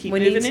we keep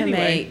moving anyway. We need to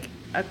make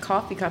a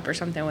coffee cup or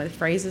something with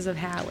phrases of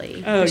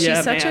Hallie. Oh, yeah,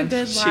 she's such a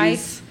good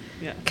life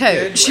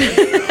coach.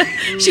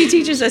 She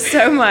teaches us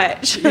so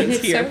much.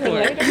 It's so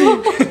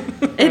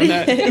relatable. It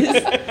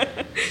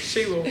is.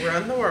 She will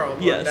run the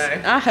world one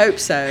day. I hope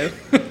so.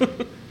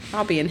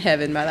 I'll be in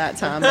heaven by that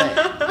time,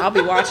 but I'll be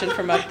watching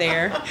from up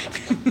there.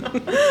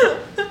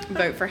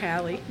 Vote for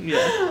Hallie.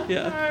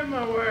 Yeah. Oh,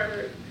 my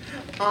word.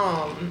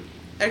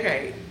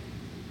 Okay.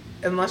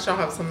 Unless y'all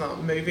have something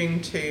about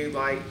moving to,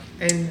 like,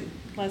 and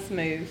let's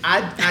move.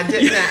 I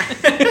didn't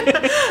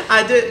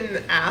I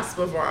didn't ask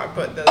before I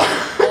put this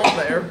on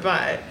there,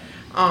 but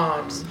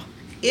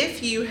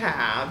if you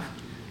have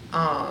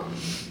an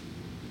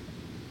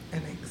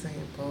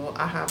example,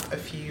 I have a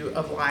few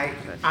of, like,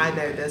 I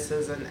know this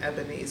is an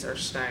Ebenezer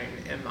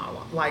Stone in my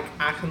life. Like,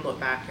 I can look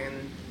back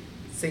and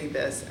see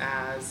this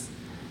as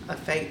a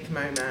faith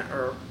moment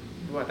or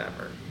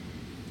whatever.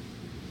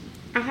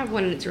 I have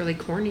one and it's really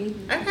corny.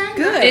 Okay.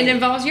 Good. It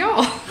involves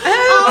y'all.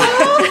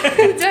 Oh,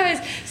 it does.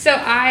 So we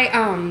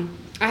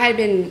had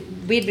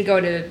been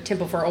going to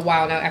temple for a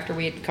while now after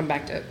we had come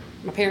back to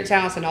my parents'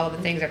 house and all of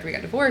the things after we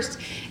got divorced.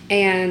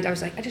 And I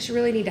was like, I just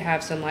really need to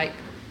have some, like,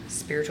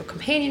 spiritual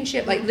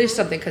companionship, like, there's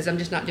something, because I'm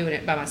just not doing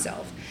it by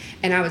myself.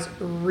 And I was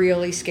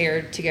really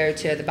scared to go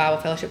to the Bible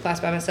fellowship class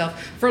by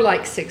myself for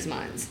like 6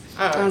 months.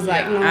 I was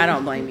like, no, I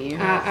don't blame you.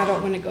 I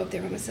don't want to go up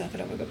there by myself.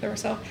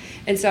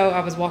 And so I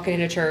was walking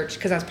into church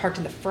because I was parked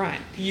in the front.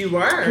 You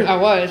were? I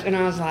was. And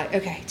I was like,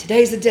 okay,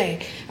 today's the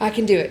day. I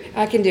can do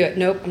it.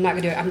 Nope, I'm not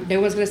going to do it. No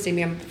one's going to see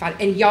me. I'm fine.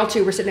 And y'all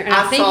two were sitting there. And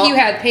I think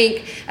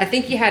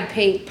you had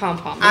pink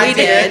pom-poms. I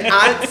did.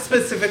 I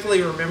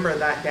specifically remember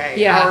that day.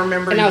 Yeah. I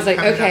remember. And I was like,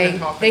 coming up okay, and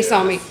talking they to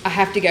saw us. me. I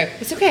have to go.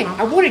 It's okay.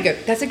 I want to go.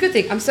 That's a good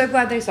thing. I'm so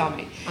glad they saw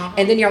me.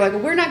 And then y'all were like,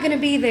 well, we're not going to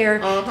be there.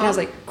 And I was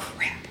like,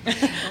 crap.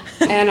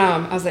 And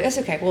I was like, that's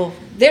okay. Well,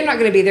 they're not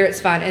going to be there.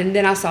 It's fine. And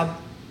then I saw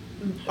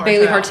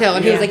Bailey Hartel,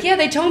 and he was like, yeah,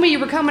 they told me you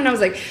were coming. I was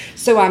like,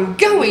 so I'm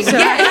going. So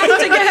I have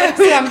to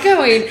go. So I'm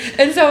going.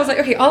 And so I was like,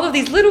 okay, all of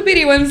these little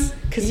bitty ones,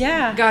 because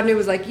God knew,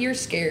 was like, you're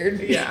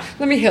scared. Yeah.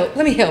 Let me help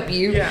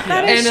you. Yeah.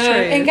 That is true.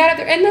 And got up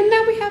there. And then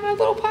now we have our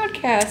little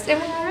podcast,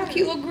 and we're a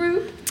cute little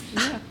group.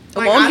 Yeah.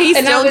 Like, Won't he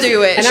still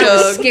do it, And I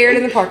was Shug? scared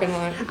in the parking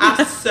lot.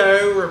 I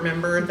so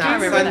remember that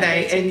remember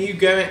Sunday, that? and you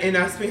go and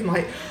us being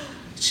like,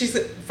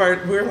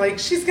 we're like,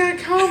 she's gonna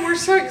come. We're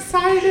so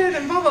excited,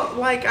 and blah blah.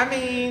 Like, I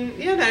mean,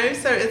 you know,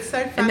 so it's so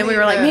funny. And then we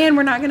were like, that- man,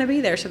 we're not going to be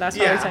there. So that's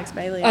why Yeah. we text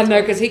Bailey. I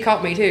know, because he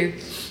caught me too.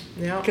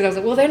 yeah. Because I was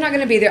like, well, they're not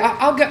going to be there.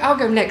 I'll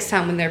go next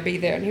time when they'll be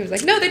there. And he was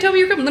like, no, they told me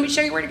you're coming. Let me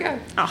show you where to go.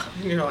 Oh,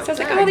 And you're like, So I was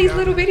like, "Dang, all these God."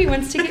 little bitty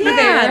ones to get me yeah,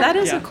 there. that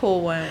is Yeah. a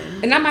cool one.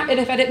 And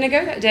if I didn't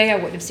go that day, I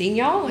wouldn't have seen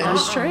y'all. And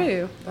That's Uh-uh.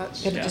 true. That's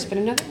it would true. have just been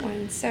another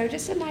one. So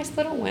just a nice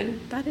little one.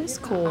 That is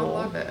I cool.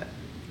 love it.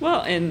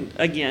 Well, and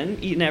again,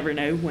 you never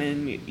know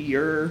when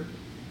you're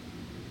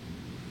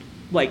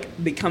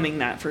like becoming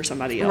that for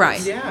somebody else.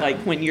 Right. Yeah. Like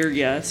when you're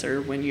yes or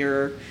when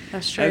you're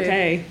That's true.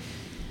 okay.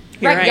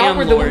 Here Right, I y'all am,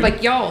 were the Lord. one,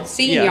 like y'all,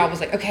 seeing Yeah. y'all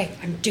was like, okay,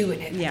 I'm doing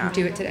it. Yeah. I'm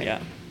doing it today.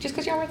 Yeah. Just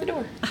because y'all were at the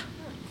door.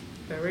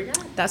 There we go.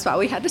 That's why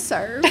we had to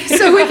serve.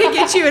 So we could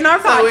get you in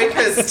our So we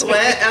podcast. could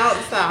sweat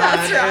outside.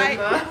 That's and,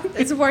 right.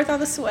 It's worth all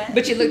the sweat.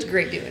 But you looked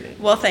great doing it.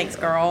 Well, thanks,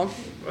 girl.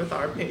 with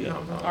our pink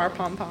pom Our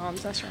pom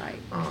poms. That's right.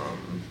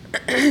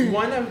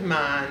 One of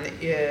mine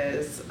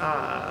is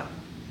I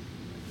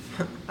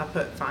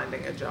put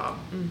finding a job.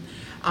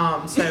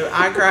 So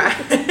I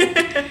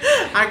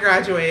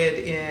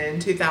graduated in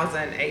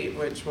 2008,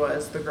 which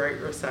was the Great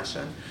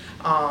Recession,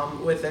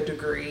 with a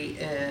degree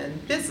in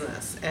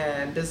business.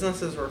 And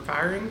businesses were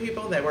firing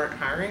people; they weren't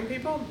hiring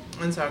people,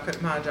 and so I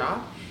couldn't find a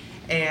job.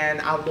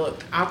 And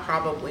I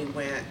probably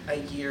went a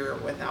year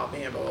without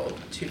being able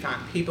to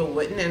find. People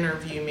wouldn't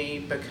interview me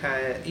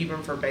because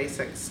even for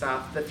basic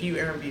stuff, the few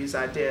interviews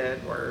I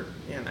did were,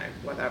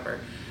 whatever.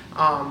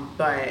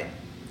 But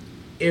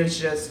it was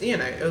just,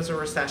 it was a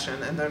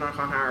recession, and they're not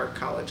going to hire a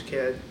college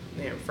kid,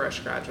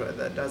 fresh graduate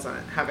that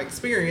doesn't have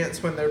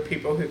experience when there are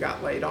people who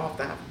got laid off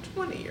that have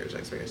 20 years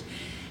experience.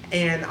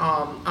 And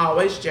I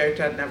always joked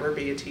I'd never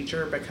be a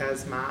teacher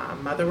because my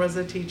mother was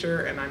a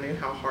teacher and I knew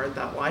how hard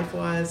that life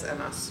was, and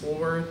I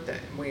swore that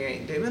we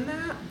ain't doing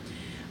that.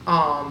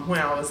 When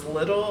I was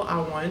little, I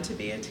wanted to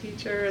be a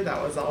teacher.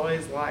 That was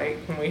always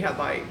when we had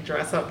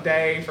dress up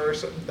day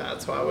first,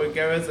 that's why I would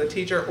go as a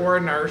teacher or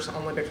a nurse,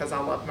 only because I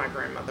loved my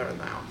grandmother in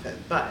the outfit.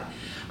 But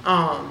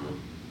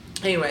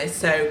anyway,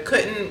 so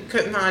couldn't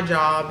find a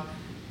job.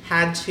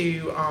 Had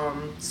to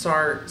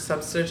start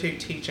substitute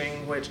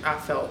teaching, which I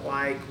felt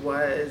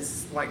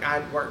was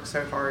I'd worked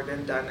so hard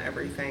and done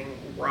everything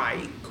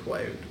right,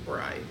 quote,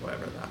 right,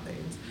 whatever that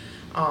means.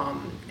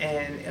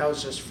 And I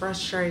was just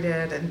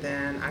frustrated, and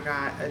then I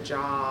got a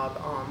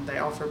job. They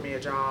offered me a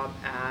job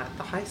at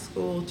the high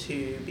school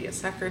to be a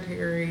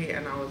secretary,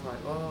 and I was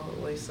like, well,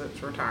 at least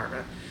it's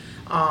retirement.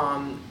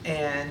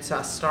 And so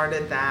I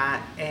started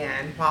that,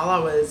 and while I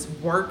was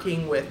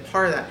working with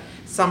part of that,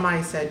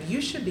 somebody said, you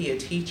should be a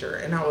teacher.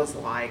 And I was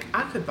like,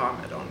 I could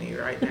vomit on you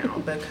right now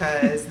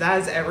because that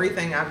is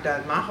everything I've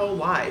done my whole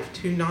life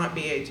to not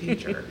be a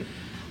teacher.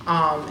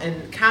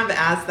 And kind of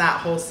as that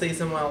whole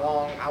season went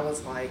along, I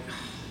was like,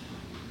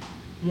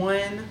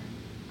 one,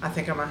 I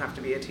think I'm going to have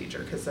to be a teacher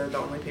because they're the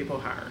only people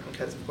hiring,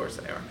 because of course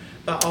they are.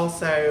 But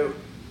also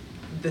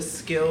the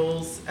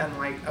skills and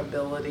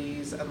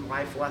abilities and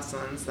life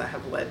lessons that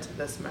have led to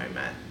this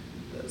moment.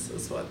 This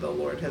is what the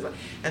Lord has.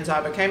 And so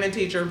I became a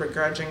teacher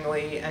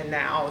begrudgingly, and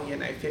now,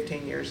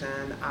 15 years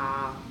in,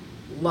 I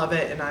love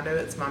it, and I know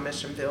it's my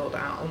mission field.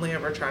 I only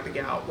ever tried to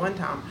get out one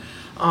time.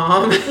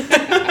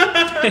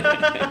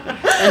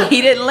 And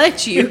he didn't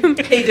let you. He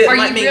didn't Are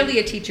let you me. really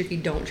a teacher if you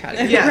don't try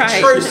to? Yeah,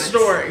 Right. true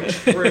story.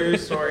 True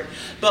story.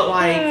 But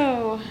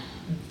Oh.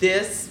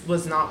 this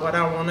was not what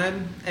I wanted,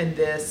 and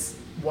this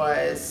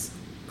was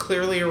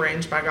clearly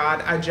arranged by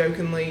God. I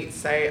jokingly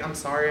say I'm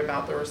sorry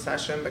about the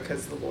recession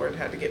because the Lord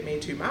had to get me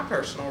to my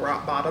personal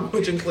rock bottom,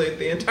 which included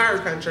the entire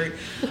country,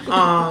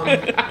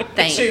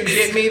 Thanks. to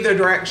get me the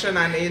direction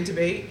I needed to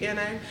be,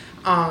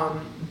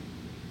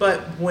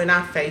 But when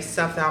I face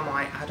stuff that I'm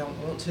like, I don't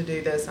want to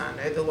do this, I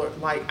know the Lord,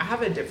 I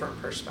have a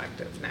different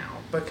perspective now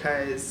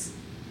because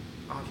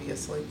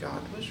obviously God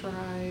was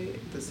right.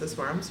 This is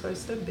where I'm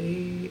supposed to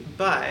be.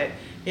 But,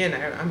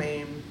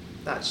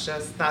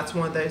 that's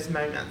one of those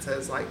moments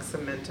that's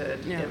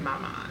cemented in my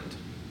mind.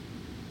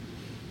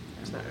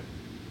 So,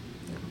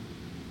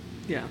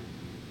 Yeah.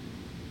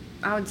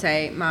 I would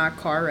say my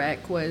car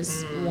wreck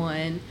was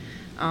one,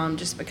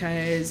 just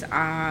because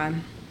I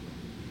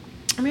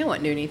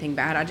wouldn't do anything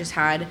bad.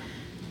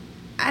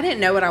 I didn't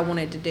know what I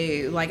wanted to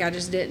do. I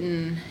just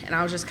didn't, and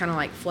I was just kind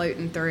of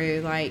floating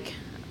through, I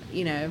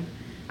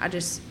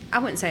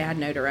wouldn't say I had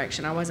no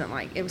direction. I wasn't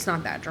it was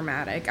not that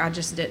dramatic. I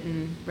just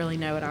didn't really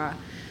know what I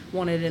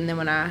wanted. And then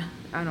when I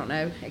don't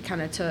know, it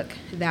kind of took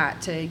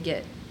that to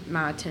get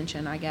my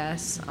attention, I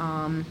guess.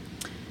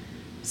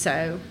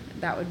 So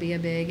that would be a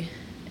big,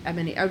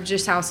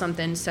 just how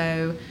something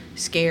so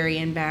scary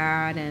and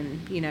bad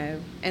and,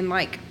 and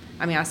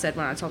I said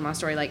when I told my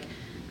story,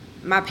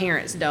 my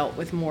parents dealt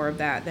with more of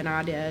that than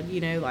I did,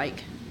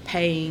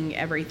 paying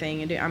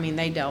everything. And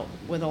they dealt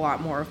with a lot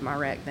more of my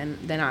wreck than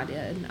I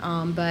did.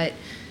 But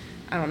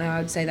I don't know, I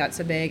would say that's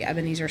a big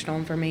Ebenezer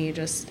Stone for me,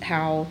 just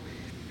how,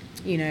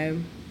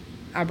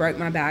 I broke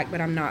my back, but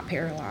I'm not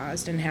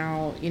paralyzed, and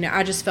how,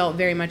 I just felt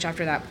very much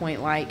after that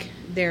point like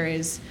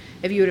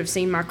if you would have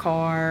seen my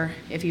car,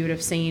 if you would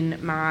have seen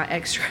my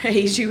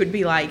x-rays, you would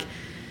be like,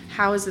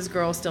 how is this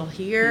girl still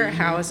here? Mm-hmm.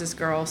 How is this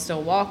girl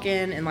still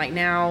walking? And like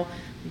now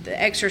the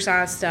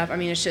exercise stuff, I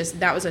mean, it's just,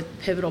 that was a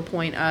pivotal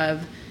point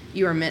of,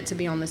 you are meant to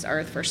be on this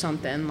earth for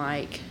something,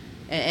 like,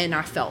 and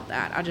I felt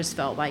that. I just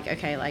felt like,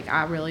 okay, like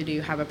I really do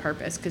have a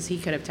purpose, because he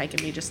could have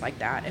taken me just like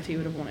that if he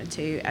would have wanted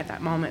to at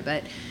that moment,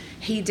 but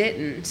he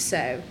didn't.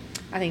 So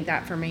I think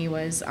that for me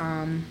was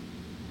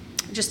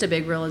just a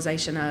big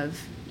realization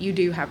of, you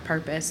do have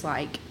purpose,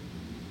 like,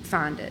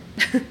 find it.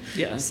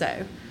 Yeah.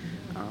 So,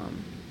 but.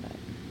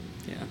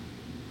 Yeah.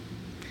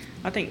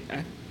 I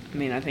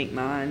think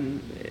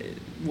mine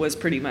was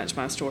pretty much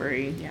my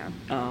story. Yeah.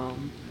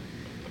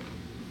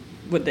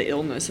 With the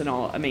illness and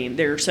all. I mean,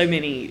 there are so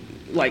many,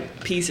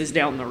 like, pieces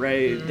down the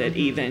road mm-hmm. that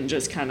even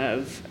just kind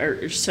of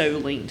are so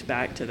linked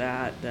back to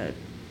that,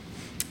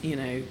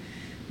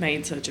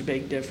 made such a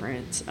big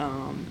difference.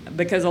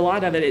 Because a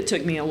lot of it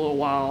took me a little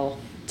while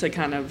to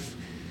kind of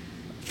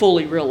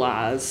fully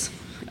realize,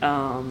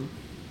 kind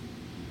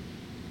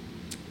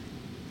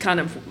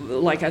of,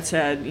 like I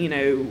said,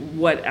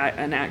 what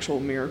an actual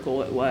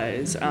miracle it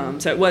was. Mm-hmm.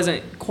 So it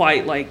wasn't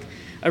quite like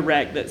a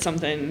wreck that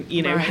something,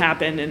 right.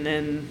 happened and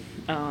then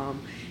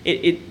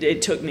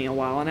it took me a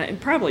while. And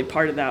probably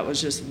part of that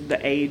was just the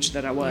age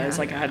that I was.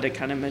 I had to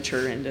kind of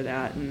mature into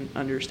that and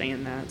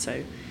understand that.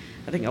 So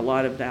I think a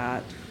lot of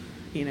that,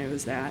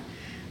 was that.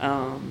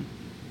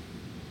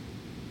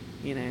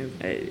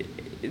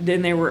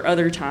 Then there were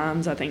other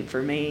times, I think,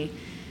 for me.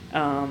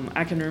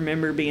 I can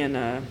remember being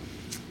a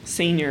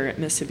senior at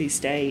Mississippi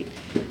State,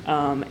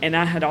 and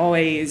I had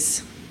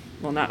always,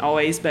 well, not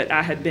always, but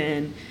I had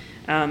been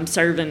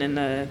serving in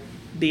the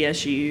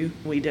BSU.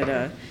 We did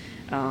a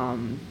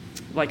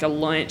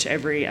lunch I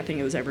think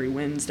it was every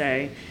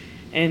Wednesday,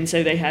 and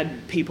so they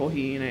had people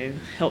who,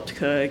 helped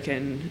cook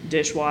and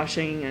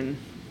dishwashing and,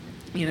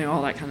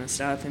 all that kind of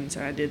stuff, and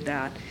so I did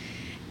that.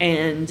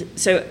 And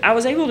so I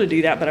was able to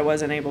do that, but I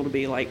wasn't able to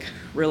be, like,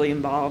 really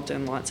involved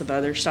in lots of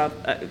other stuff,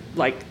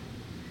 like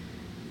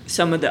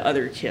some of the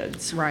other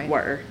kids right.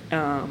 were.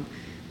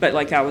 But,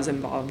 like, I was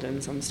involved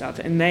in some stuff.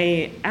 And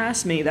they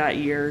asked me that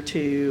year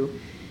to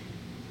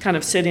kind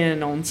of sit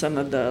in on some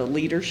of the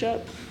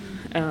leadership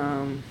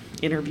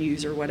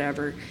interviews or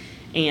whatever.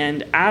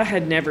 And I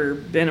had never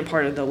been a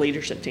part of the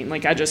leadership team.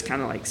 Like, I just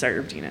kind of, like,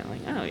 served,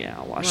 like, oh, yeah,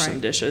 I'll wash some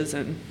dishes,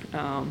 and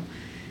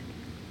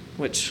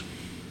which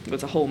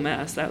was a whole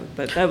mess,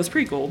 but that was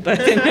pretty cool. But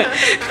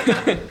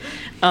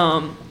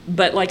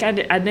but like I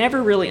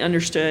never really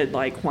understood,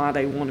 like, why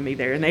they wanted me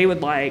there. And they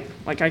would like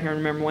I can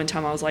remember one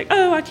time I was like,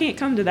 oh, I can't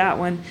come to that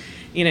one,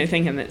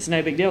 thinking that it's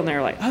no big deal. And they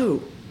were like,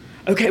 oh,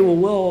 okay, well,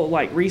 we'll,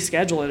 like,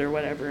 reschedule it or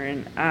whatever.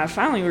 And I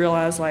finally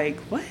realized, like,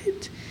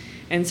 what?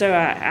 And so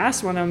I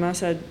asked one of them, I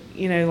said,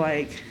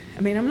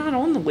 I'm not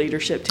on the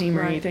leadership team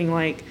or anything.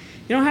 Like,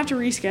 you don't have to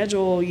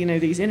reschedule,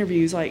 these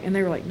interviews. Like, and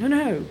they were like,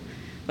 no.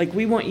 Like,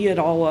 we want you at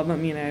all of them,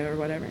 or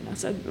whatever. And I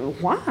said, well,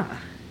 why?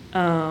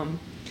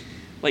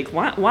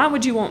 Why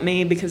would you want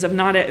me? Because I've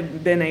not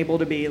been able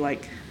to be,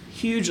 like,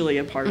 hugely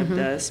a part mm-hmm. of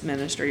this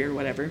ministry or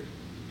whatever.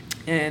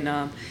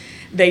 And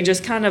they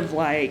just kind of,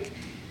 like,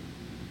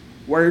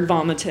 word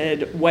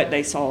vomited what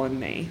they saw in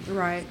me.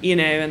 Right.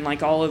 And,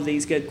 like, all of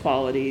these good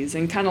qualities.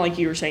 And kind of like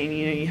you were saying,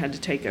 you had to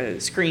take a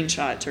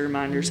screenshot to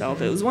remind yourself.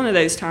 Mm-hmm. It was one of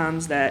those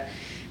times that,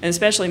 and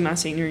especially my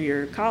senior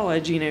year of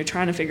college,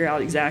 trying to figure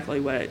out exactly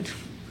what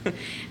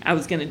I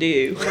was going to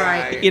do,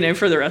 right.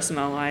 For the rest of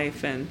my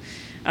life. And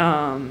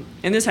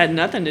this had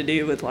nothing to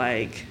do with,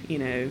 like,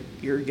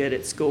 you're good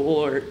at school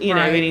or,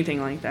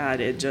 anything like that.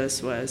 It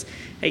just was,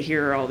 hey,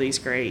 here are all these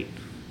great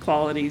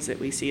qualities that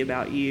we see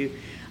about you.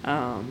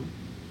 And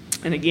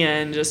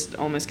again, just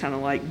almost kind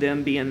of like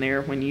them being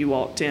there when you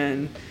walked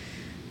in,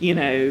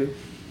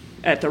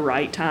 at the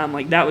right time.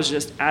 Like, that was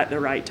just at the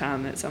right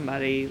time that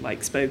somebody,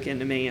 like, spoke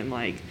into me and,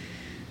 like,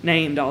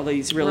 named all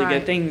these really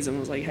good things and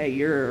was like, hey,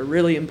 you're a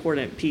really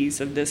important piece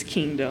of this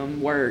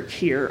kingdom work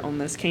here on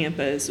this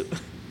campus.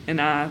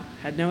 And I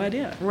had no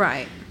idea.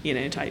 Right.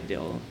 Type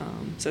deal.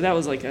 So that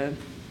was like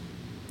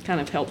kind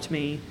of helped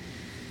me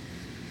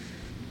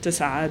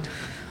decide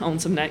on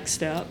some next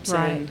steps.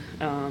 Right.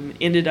 And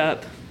ended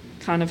up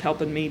kind of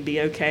helping me be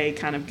okay,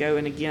 kind of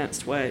going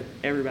against what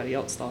everybody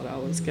else thought I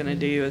was going to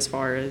do as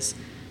far as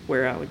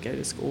where I would go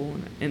to school.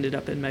 And ended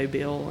up in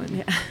Mobile.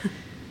 And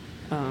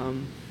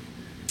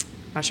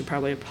I should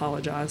probably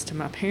apologize to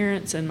my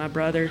parents and my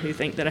brother, who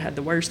think that I had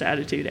the worst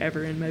attitude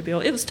ever in Mobile.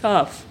 It was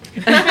tough.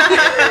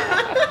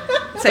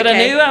 But I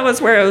knew I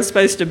was where I was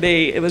supposed to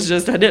be. It was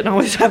just I didn't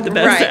always have the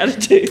best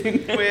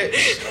attitude.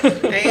 Which,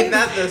 ain't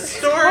that the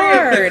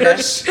story of the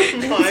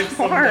Christian life?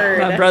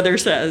 My brother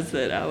says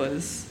that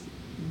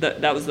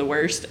that was the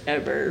worst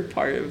ever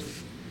part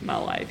of my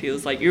life. He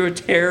was like, you were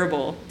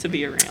terrible to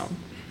be around.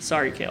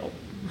 Sorry, Kale.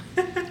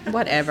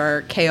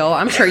 Whatever, Kale.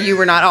 I'm sure you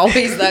were not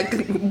always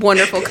the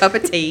wonderful cup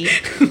of tea.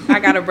 I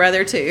got a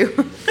brother too.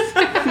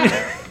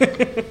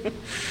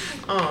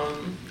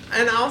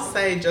 And I'll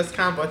say, just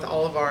kind of with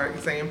all of our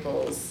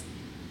examples,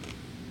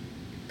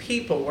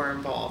 people were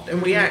involved,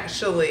 and we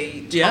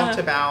actually talked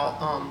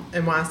about,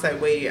 and when I say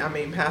we, I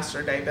mean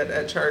Pastor David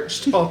at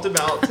church talked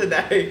about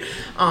today,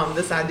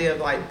 this idea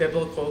of like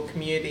biblical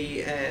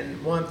community,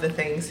 and one of the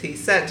things he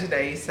said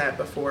today, he said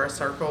before, a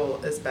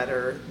circle is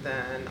better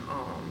than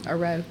a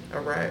row,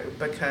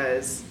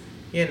 because,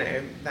 you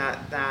know,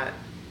 that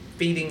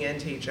feeding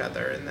into each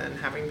other and then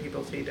having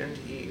people feed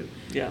into you.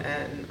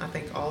 And I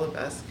think all of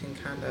us can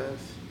kind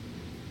of,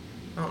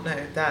 I don't know,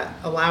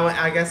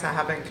 I guess I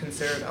haven't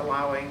considered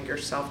allowing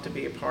yourself to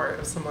be a part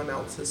of someone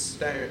else's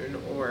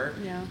stone, or,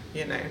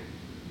 you know,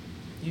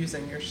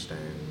 using your stone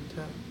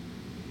to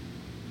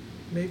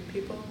move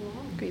people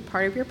along. Be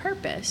part of your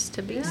purpose,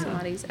 to be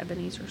somebody's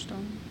Ebenezer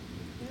Stone.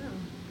 Yeah,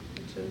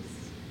 which is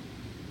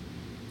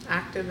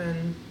active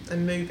and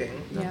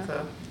moving.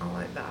 I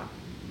like that.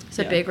 It's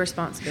a big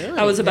responsibility.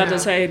 I was about to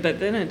say,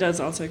 but then it does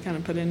also kind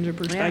of put into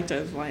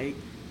perspective, like,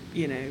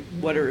 you know,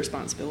 what a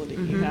responsibility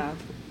you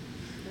have.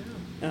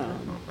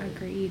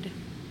 Agreed.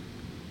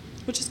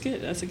 Which is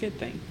good. That's a good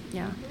thing.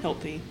 Yeah.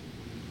 Healthy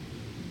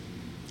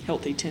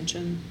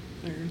tension.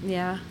 Or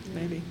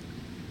maybe.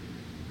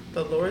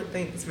 The Lord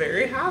thinks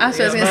very highly. I was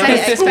going to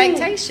say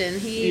expectation.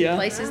 He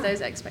places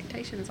those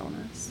expectations on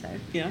us. So.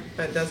 Yeah.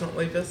 But doesn't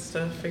leave us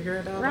to figure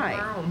it out on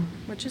our own.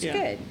 Which is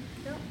good.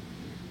 Yeah.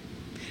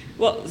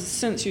 Well,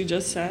 since you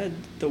just said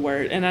the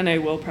word, and I know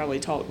we'll probably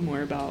talk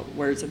more about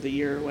words of the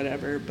year or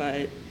whatever,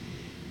 but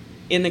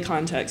in the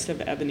context of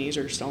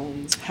Ebenezer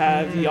Stones,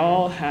 have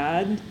y'all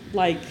had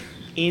like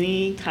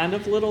any kind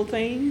of little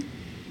thing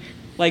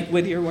like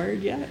with your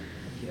word yet?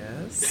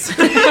 Yes.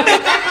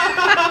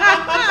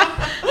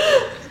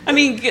 I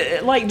mean,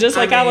 like, just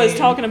like I was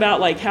talking about,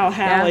 like how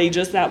Hallie,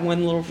 just that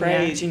one little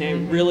phrase, you know,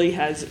 really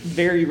has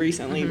very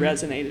recently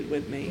resonated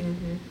with me.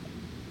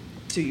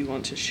 Do you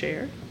want to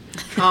share?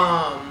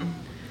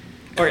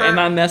 Or am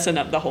I messing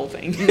up the whole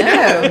thing? No.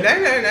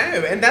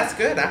 And that's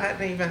good. I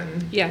hadn't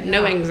even.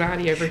 No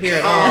anxiety over here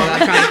at all. I'm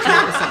trying to come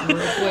up with something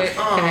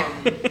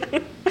real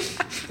quick.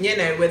 You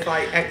know, with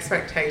like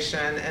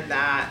expectation and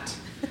that,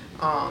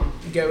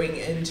 going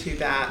into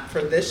that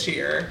for this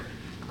year,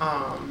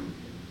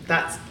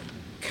 that's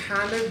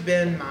kind of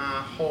been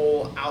my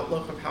whole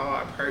outlook of how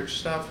I approach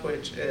stuff,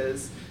 which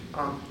is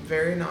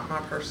very not my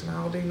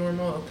personality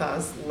normal.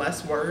 That's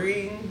less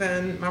worrying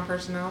than my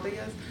personality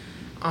is.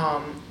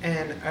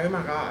 And oh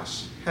my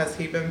gosh, has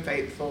he been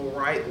faithful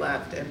right,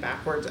 left, and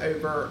backwards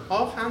over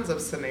all kinds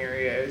of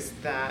scenarios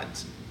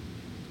that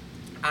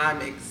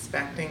I'm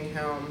expecting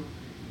him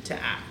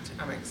to act.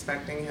 I'm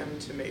expecting him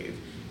to move.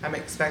 I'm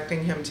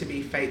expecting him to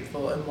be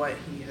faithful in what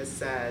he has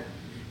said.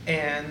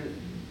 And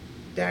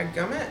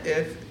dadgummit,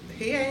 if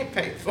he ain't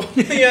faithful,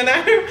 you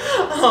know,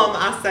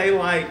 I say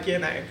like, you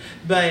know,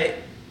 but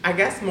I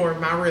guess more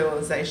of my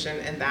realization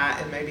in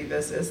that, and maybe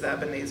this is the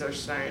Ebenezer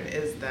Stone,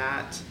 is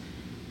that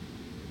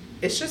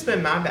it's just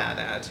been my bad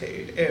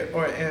attitude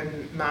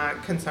and my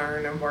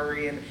concern and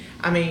worry. And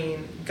I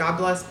mean, God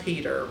bless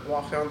Peter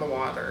walking on the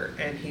water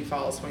and he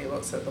falls when he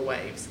looks at the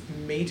waves.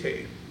 Me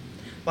too.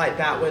 Like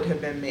that would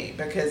have been me,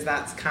 because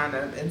that's kind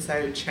of, and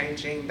so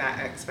changing that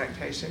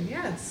expectation.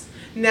 Yes.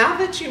 Now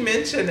that you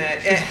mention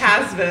it, it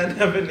has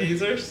been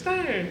Ebenezer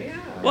Stone. Yeah.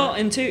 Well,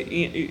 and two,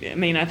 I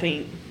mean, I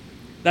think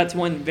that's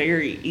one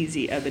very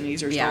easy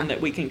Ebenezer Stone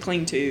that we can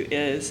cling to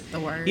is the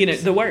word. You know,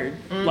 the word.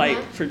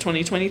 Like for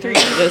 2023,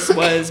 this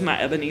was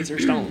my Ebenezer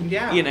Stone.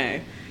 You know,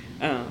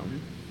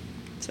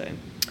 so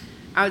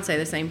I would say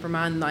the same for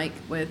mine. Like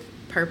with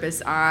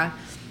purpose, I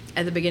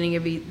at the beginning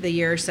of the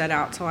year set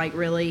out to like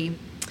really,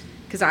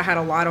 because I had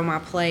a lot on my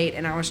plate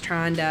and I was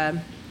trying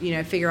to, you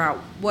know, figure out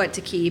what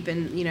to keep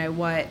and, you know,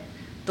 what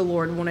the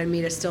Lord wanted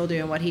me to still do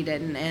and what he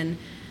didn't. And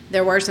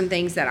there were some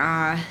things that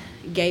I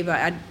gave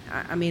up.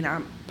 I mean,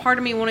 part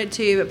of me wanted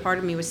to, but part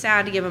of me was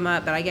sad to give them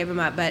up, but I gave them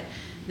up. But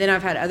then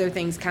I've had other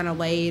things kind of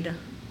laid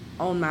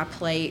on my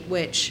plate,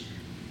 which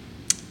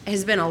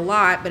has been a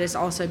lot, but it's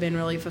also been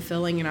really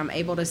fulfilling. And I'm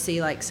able to see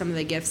like some of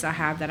the gifts I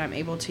have that I'm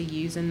able to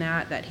use in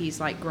that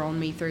he's like grown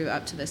me through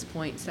up to this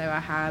point. So I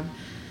have,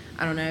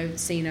 I don't know,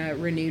 seen a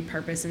renewed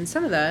purpose in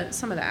some of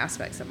the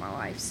aspects of my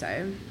life.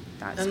 So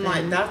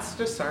that's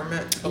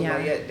discernment to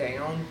lay it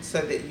down so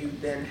that you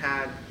then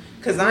had.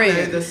 Because I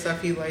know the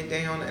stuff you laid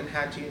down, and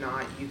had you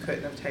not, you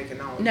couldn't have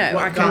taken on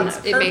what God's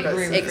purpose. It made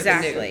room.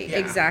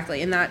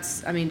 Exactly. And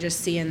that's, I mean,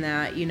 just seeing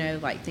that, you know,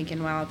 like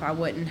thinking, wow, if I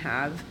wouldn't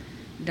have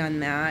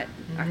done that,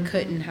 I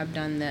couldn't have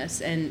done this.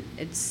 And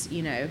it's,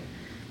 you know,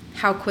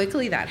 how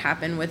quickly that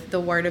happened with the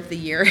word of the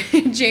year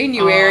in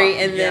January,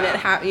 and then it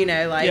happened, you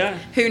know, like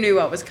who knew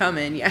what was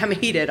coming? Yeah, I mean,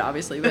 he did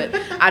obviously, but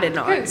I did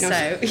not.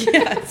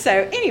 So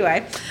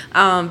anyway,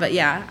 but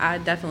yeah, I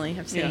definitely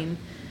have seen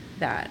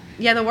that.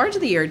 Yeah, the words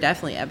of the year are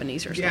definitely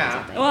Ebenezer Stones,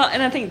 I think. Well,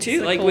 and I think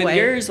too, like with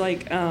yours,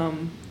 like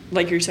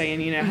you're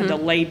saying, you know, had to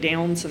lay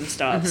down some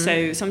stuff.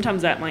 So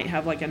sometimes that might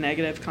have like a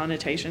negative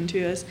connotation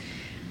to us.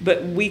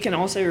 But we can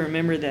also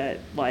remember that,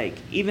 like,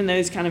 even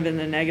those kind of in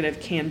the negative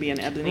can be an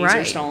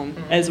Ebenezer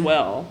Stone as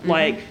well.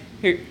 Like,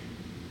 here,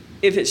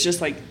 if it's just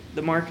like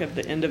the mark of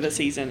the end of a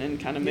season and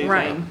kind of moving.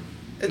 Right.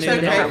 It's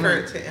moving okay on. for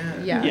it to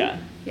end. Yeah. Yeah.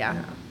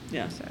 Yeah.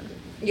 Yeah. So,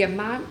 Yeah,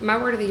 my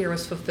word of the year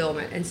was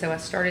fulfillment. And so I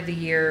started the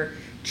year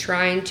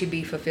trying to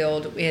be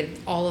fulfilled in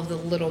all of the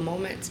little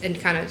moments and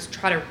kind of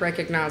try to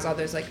recognize all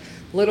those like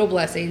little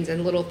blessings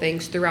and little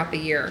things throughout the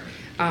year.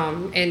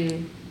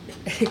 And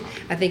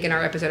I think in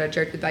our episode I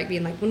joked with like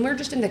being like, when we're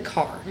just in the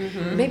car,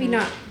 maybe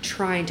not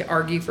trying to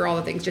argue for all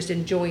the things, just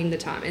enjoying the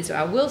time. And so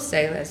I will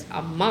say as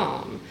a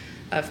mom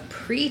of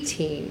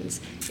preteens,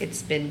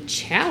 it's been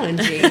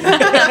challenging,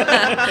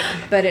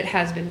 but it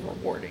has been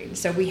rewarding.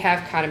 So we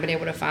have kind of been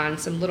able to find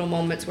some little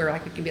moments where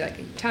like we can be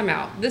like, time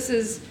out,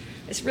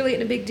 it's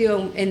really a big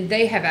deal. And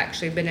they have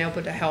actually been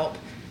able to help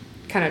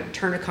kind of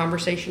turn a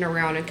conversation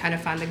around and kind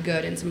of find the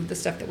good in some of the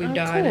stuff that we've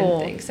done cool.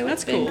 and things. So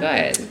That's it's been cool.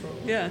 good.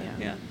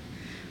 Yeah.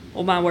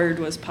 Well, my word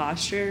was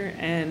posture,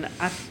 and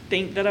I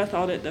think that I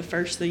thought at the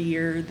first of the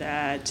year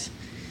that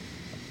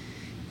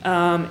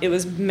it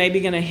was maybe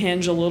going to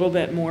hinge a little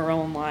bit more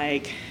on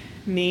like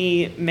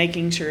me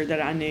making sure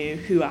that I knew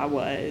who I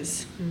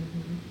was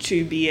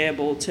to be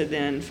able to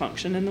then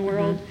function in the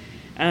world.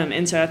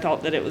 And so I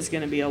thought that it was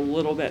going to be a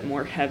little bit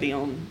more heavy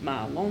on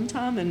my alone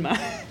time and my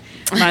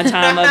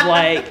time of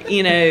like,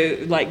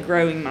 like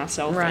growing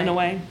myself in a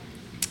way.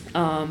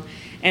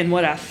 And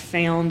what I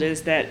found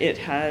is that it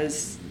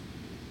has,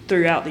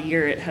 throughout the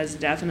year, it has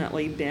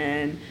definitely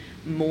been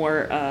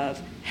more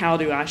of how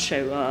do I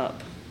show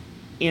up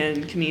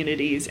in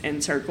communities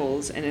and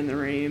circles and in the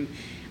room.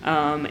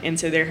 And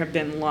so there have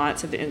been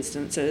lots of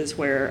instances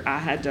where I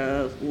had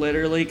to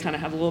literally kind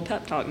of have a little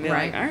pep talk and be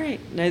like, all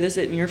right, no, this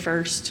isn't your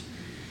first,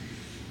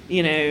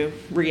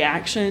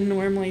 reaction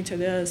normally to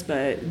this,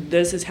 but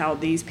this is how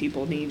these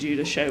people need you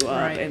to show up.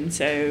 Right. And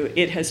so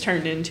it has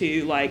turned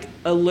into like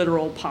a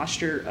literal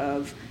posture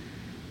of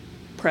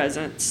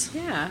presence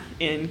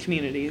in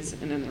communities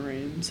and in the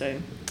room. So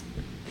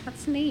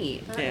that's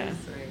neat. yeah.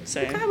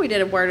 So I'm glad we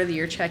did a word of the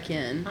year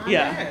check-in.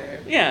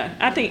 Yeah.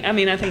 I think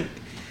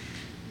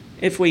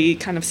if we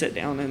kind of sit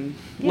down and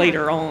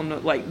later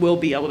on, like, we'll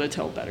be able to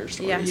tell better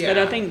stories. Yeah. But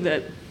I think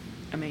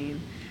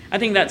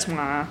that's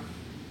why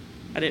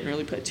I didn't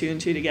really put two and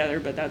two together,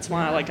 but that's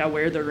why like I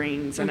wear the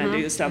rings and I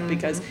do the stuff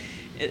because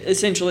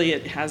essentially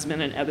it has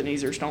been an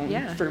Ebenezer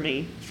Stone for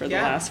me for the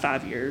last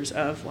 5 years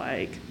of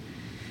like,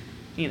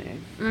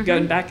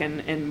 going back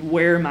and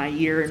where my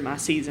year and my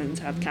seasons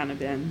have kind of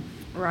been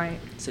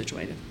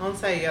situated. I'll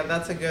say,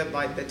 that's a good,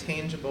 like, the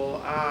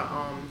tangible.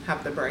 I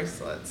have the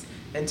bracelets.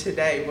 And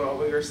today, while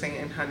we were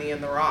singing Honey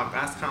in the Rock,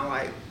 I was kind of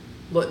like,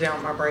 looked down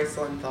at my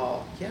bracelet and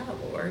thought, yeah,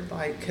 Lord,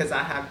 like, because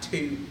I have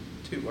two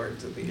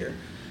words of the year.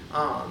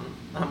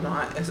 I'm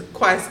not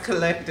quite as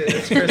collected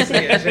as Christy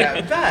is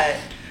yet, but,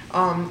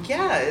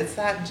 it's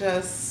that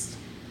just,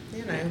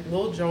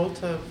 little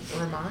jolt of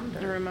reminder.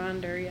 A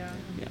reminder, yeah.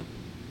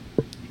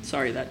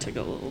 Sorry, that took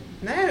a little.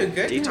 No,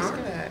 good detour.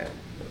 combo.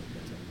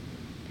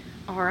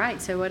 All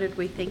right, so what did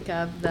we think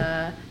of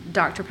the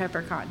Dr.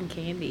 Pepper cotton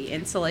candy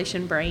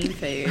insulation brain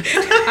food?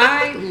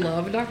 I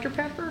love Dr.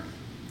 Pepper,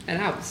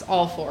 and I was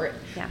all for it.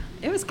 Yeah,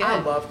 it was good.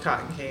 I love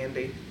cotton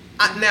candy.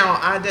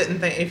 I didn't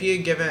think, if you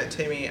had given it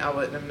to me, I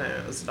wouldn't have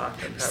known it was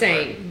Dr. Pepper.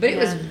 Same, but It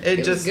was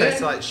just good.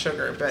 tastes like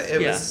sugar, but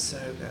it was so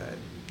good.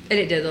 And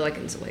it did look like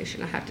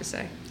insulation, I have to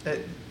say.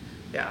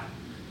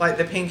 Like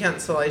the pink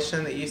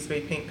insulation that used to be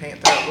Pink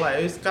Panther at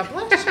Lowe's. God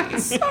bless you.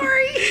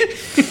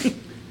 Sorry.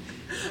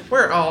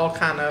 We're all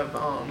kind of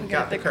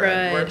got the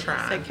crud. We're It's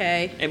trying.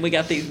 okay. And we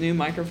got these new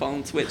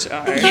microphones, which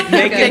are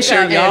making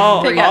sure up y'all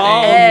everything.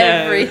 all know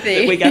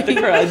Everything. that we got the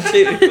crud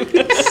too.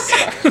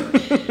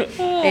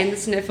 And the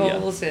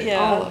sniffles and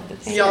all of the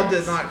things. Y'all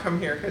did not come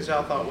here because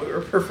y'all thought we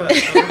were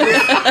professional.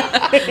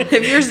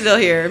 If you're still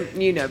here,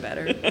 you know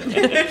better.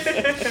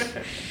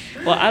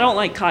 Well, I don't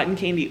like cotton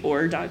candy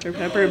or Dr.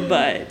 Pepper,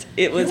 but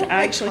it was You don't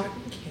actually like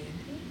cotton candy?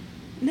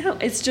 no.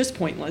 It's just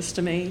pointless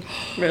to me,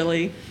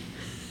 really.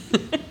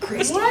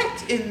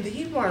 What in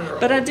the world?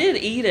 But I did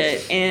eat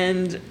it,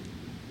 and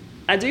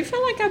I do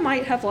feel like I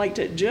might have liked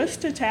it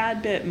just a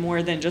tad bit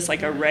more than just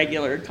like a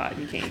regular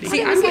cotton candy.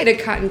 See, I made a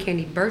cotton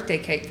candy birthday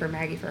cake for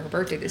Maggie for her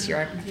birthday this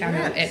year. I found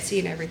it on Etsy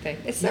and everything.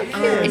 It's so cute.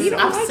 And you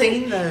don't I've like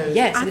seen it. those.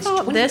 Yes, I and it's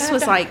thought this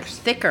was like $25.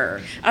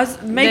 thicker I was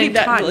maybe than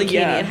that cotton candy.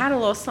 yeah. It had a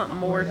little something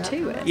more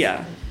to it.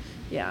 Yeah,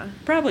 Yeah.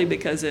 probably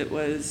because it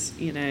was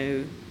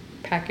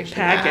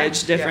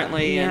packaged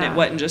differently, and Yeah. it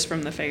wasn't just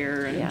from the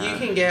fair. And Yeah. You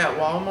can get at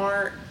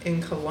Walmart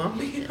in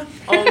Columbia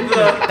on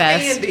the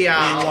Best candy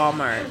aisle.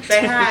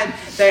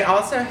 Walmart. They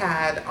also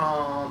had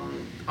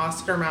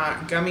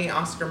gummy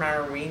Oscar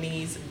Mayer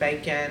weenies,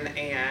 bacon,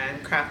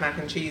 and Kraft mac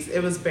and cheese.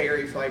 It was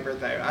berry flavored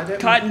though. I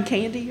didn't. Cotton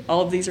candy.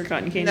 All of these are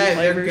cotton candy No,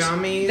 they're flavors.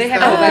 gummies. They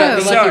have Oh, the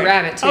Lucky sorry.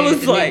 Rabbit too. I was at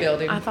the new like-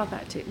 building. I thought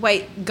that too.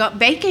 Wait,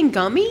 bacon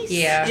gummies?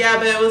 Yeah. Yeah,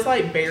 but it was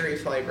like berry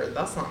flavored.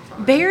 That's not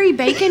fun. Berry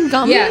bacon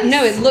gummies? Yeah,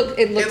 no, it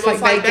looks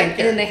like like bacon. bacon.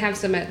 And then they have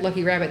some at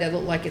Lucky Rabbit that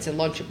look like it's a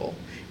Lunchable.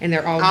 And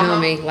they're all Uh-huh.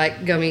 gummy,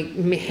 like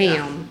gummy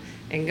ham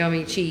and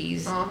gummy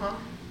cheese. Uh huh.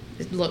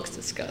 It looks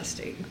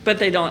disgusting. But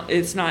they don't.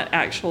 It's not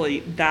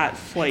actually that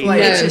flavor. Like,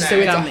 No, it's so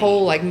it's a gummy.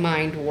 whole like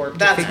mind warp.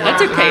 That's to figure why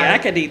That's out. okay. I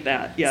could eat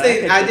that. Yeah.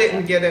 See, could I eat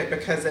didn't that. get it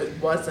because it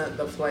wasn't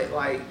the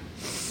like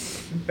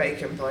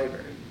bacon flavor.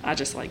 I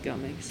just like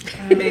gummies.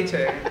 Me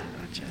too.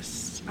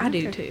 I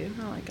do too.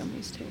 I like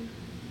gummies too.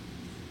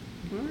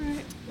 All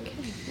right.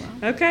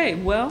 Okay.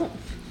 Well.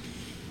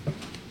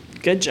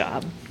 Good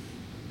job.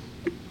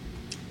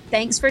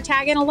 Thanks for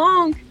tagging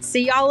along.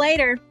 See y'all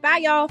later. Bye,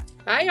 y'all.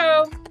 Bye,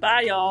 y'all.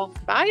 Bye, y'all.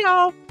 Bye,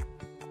 y'all.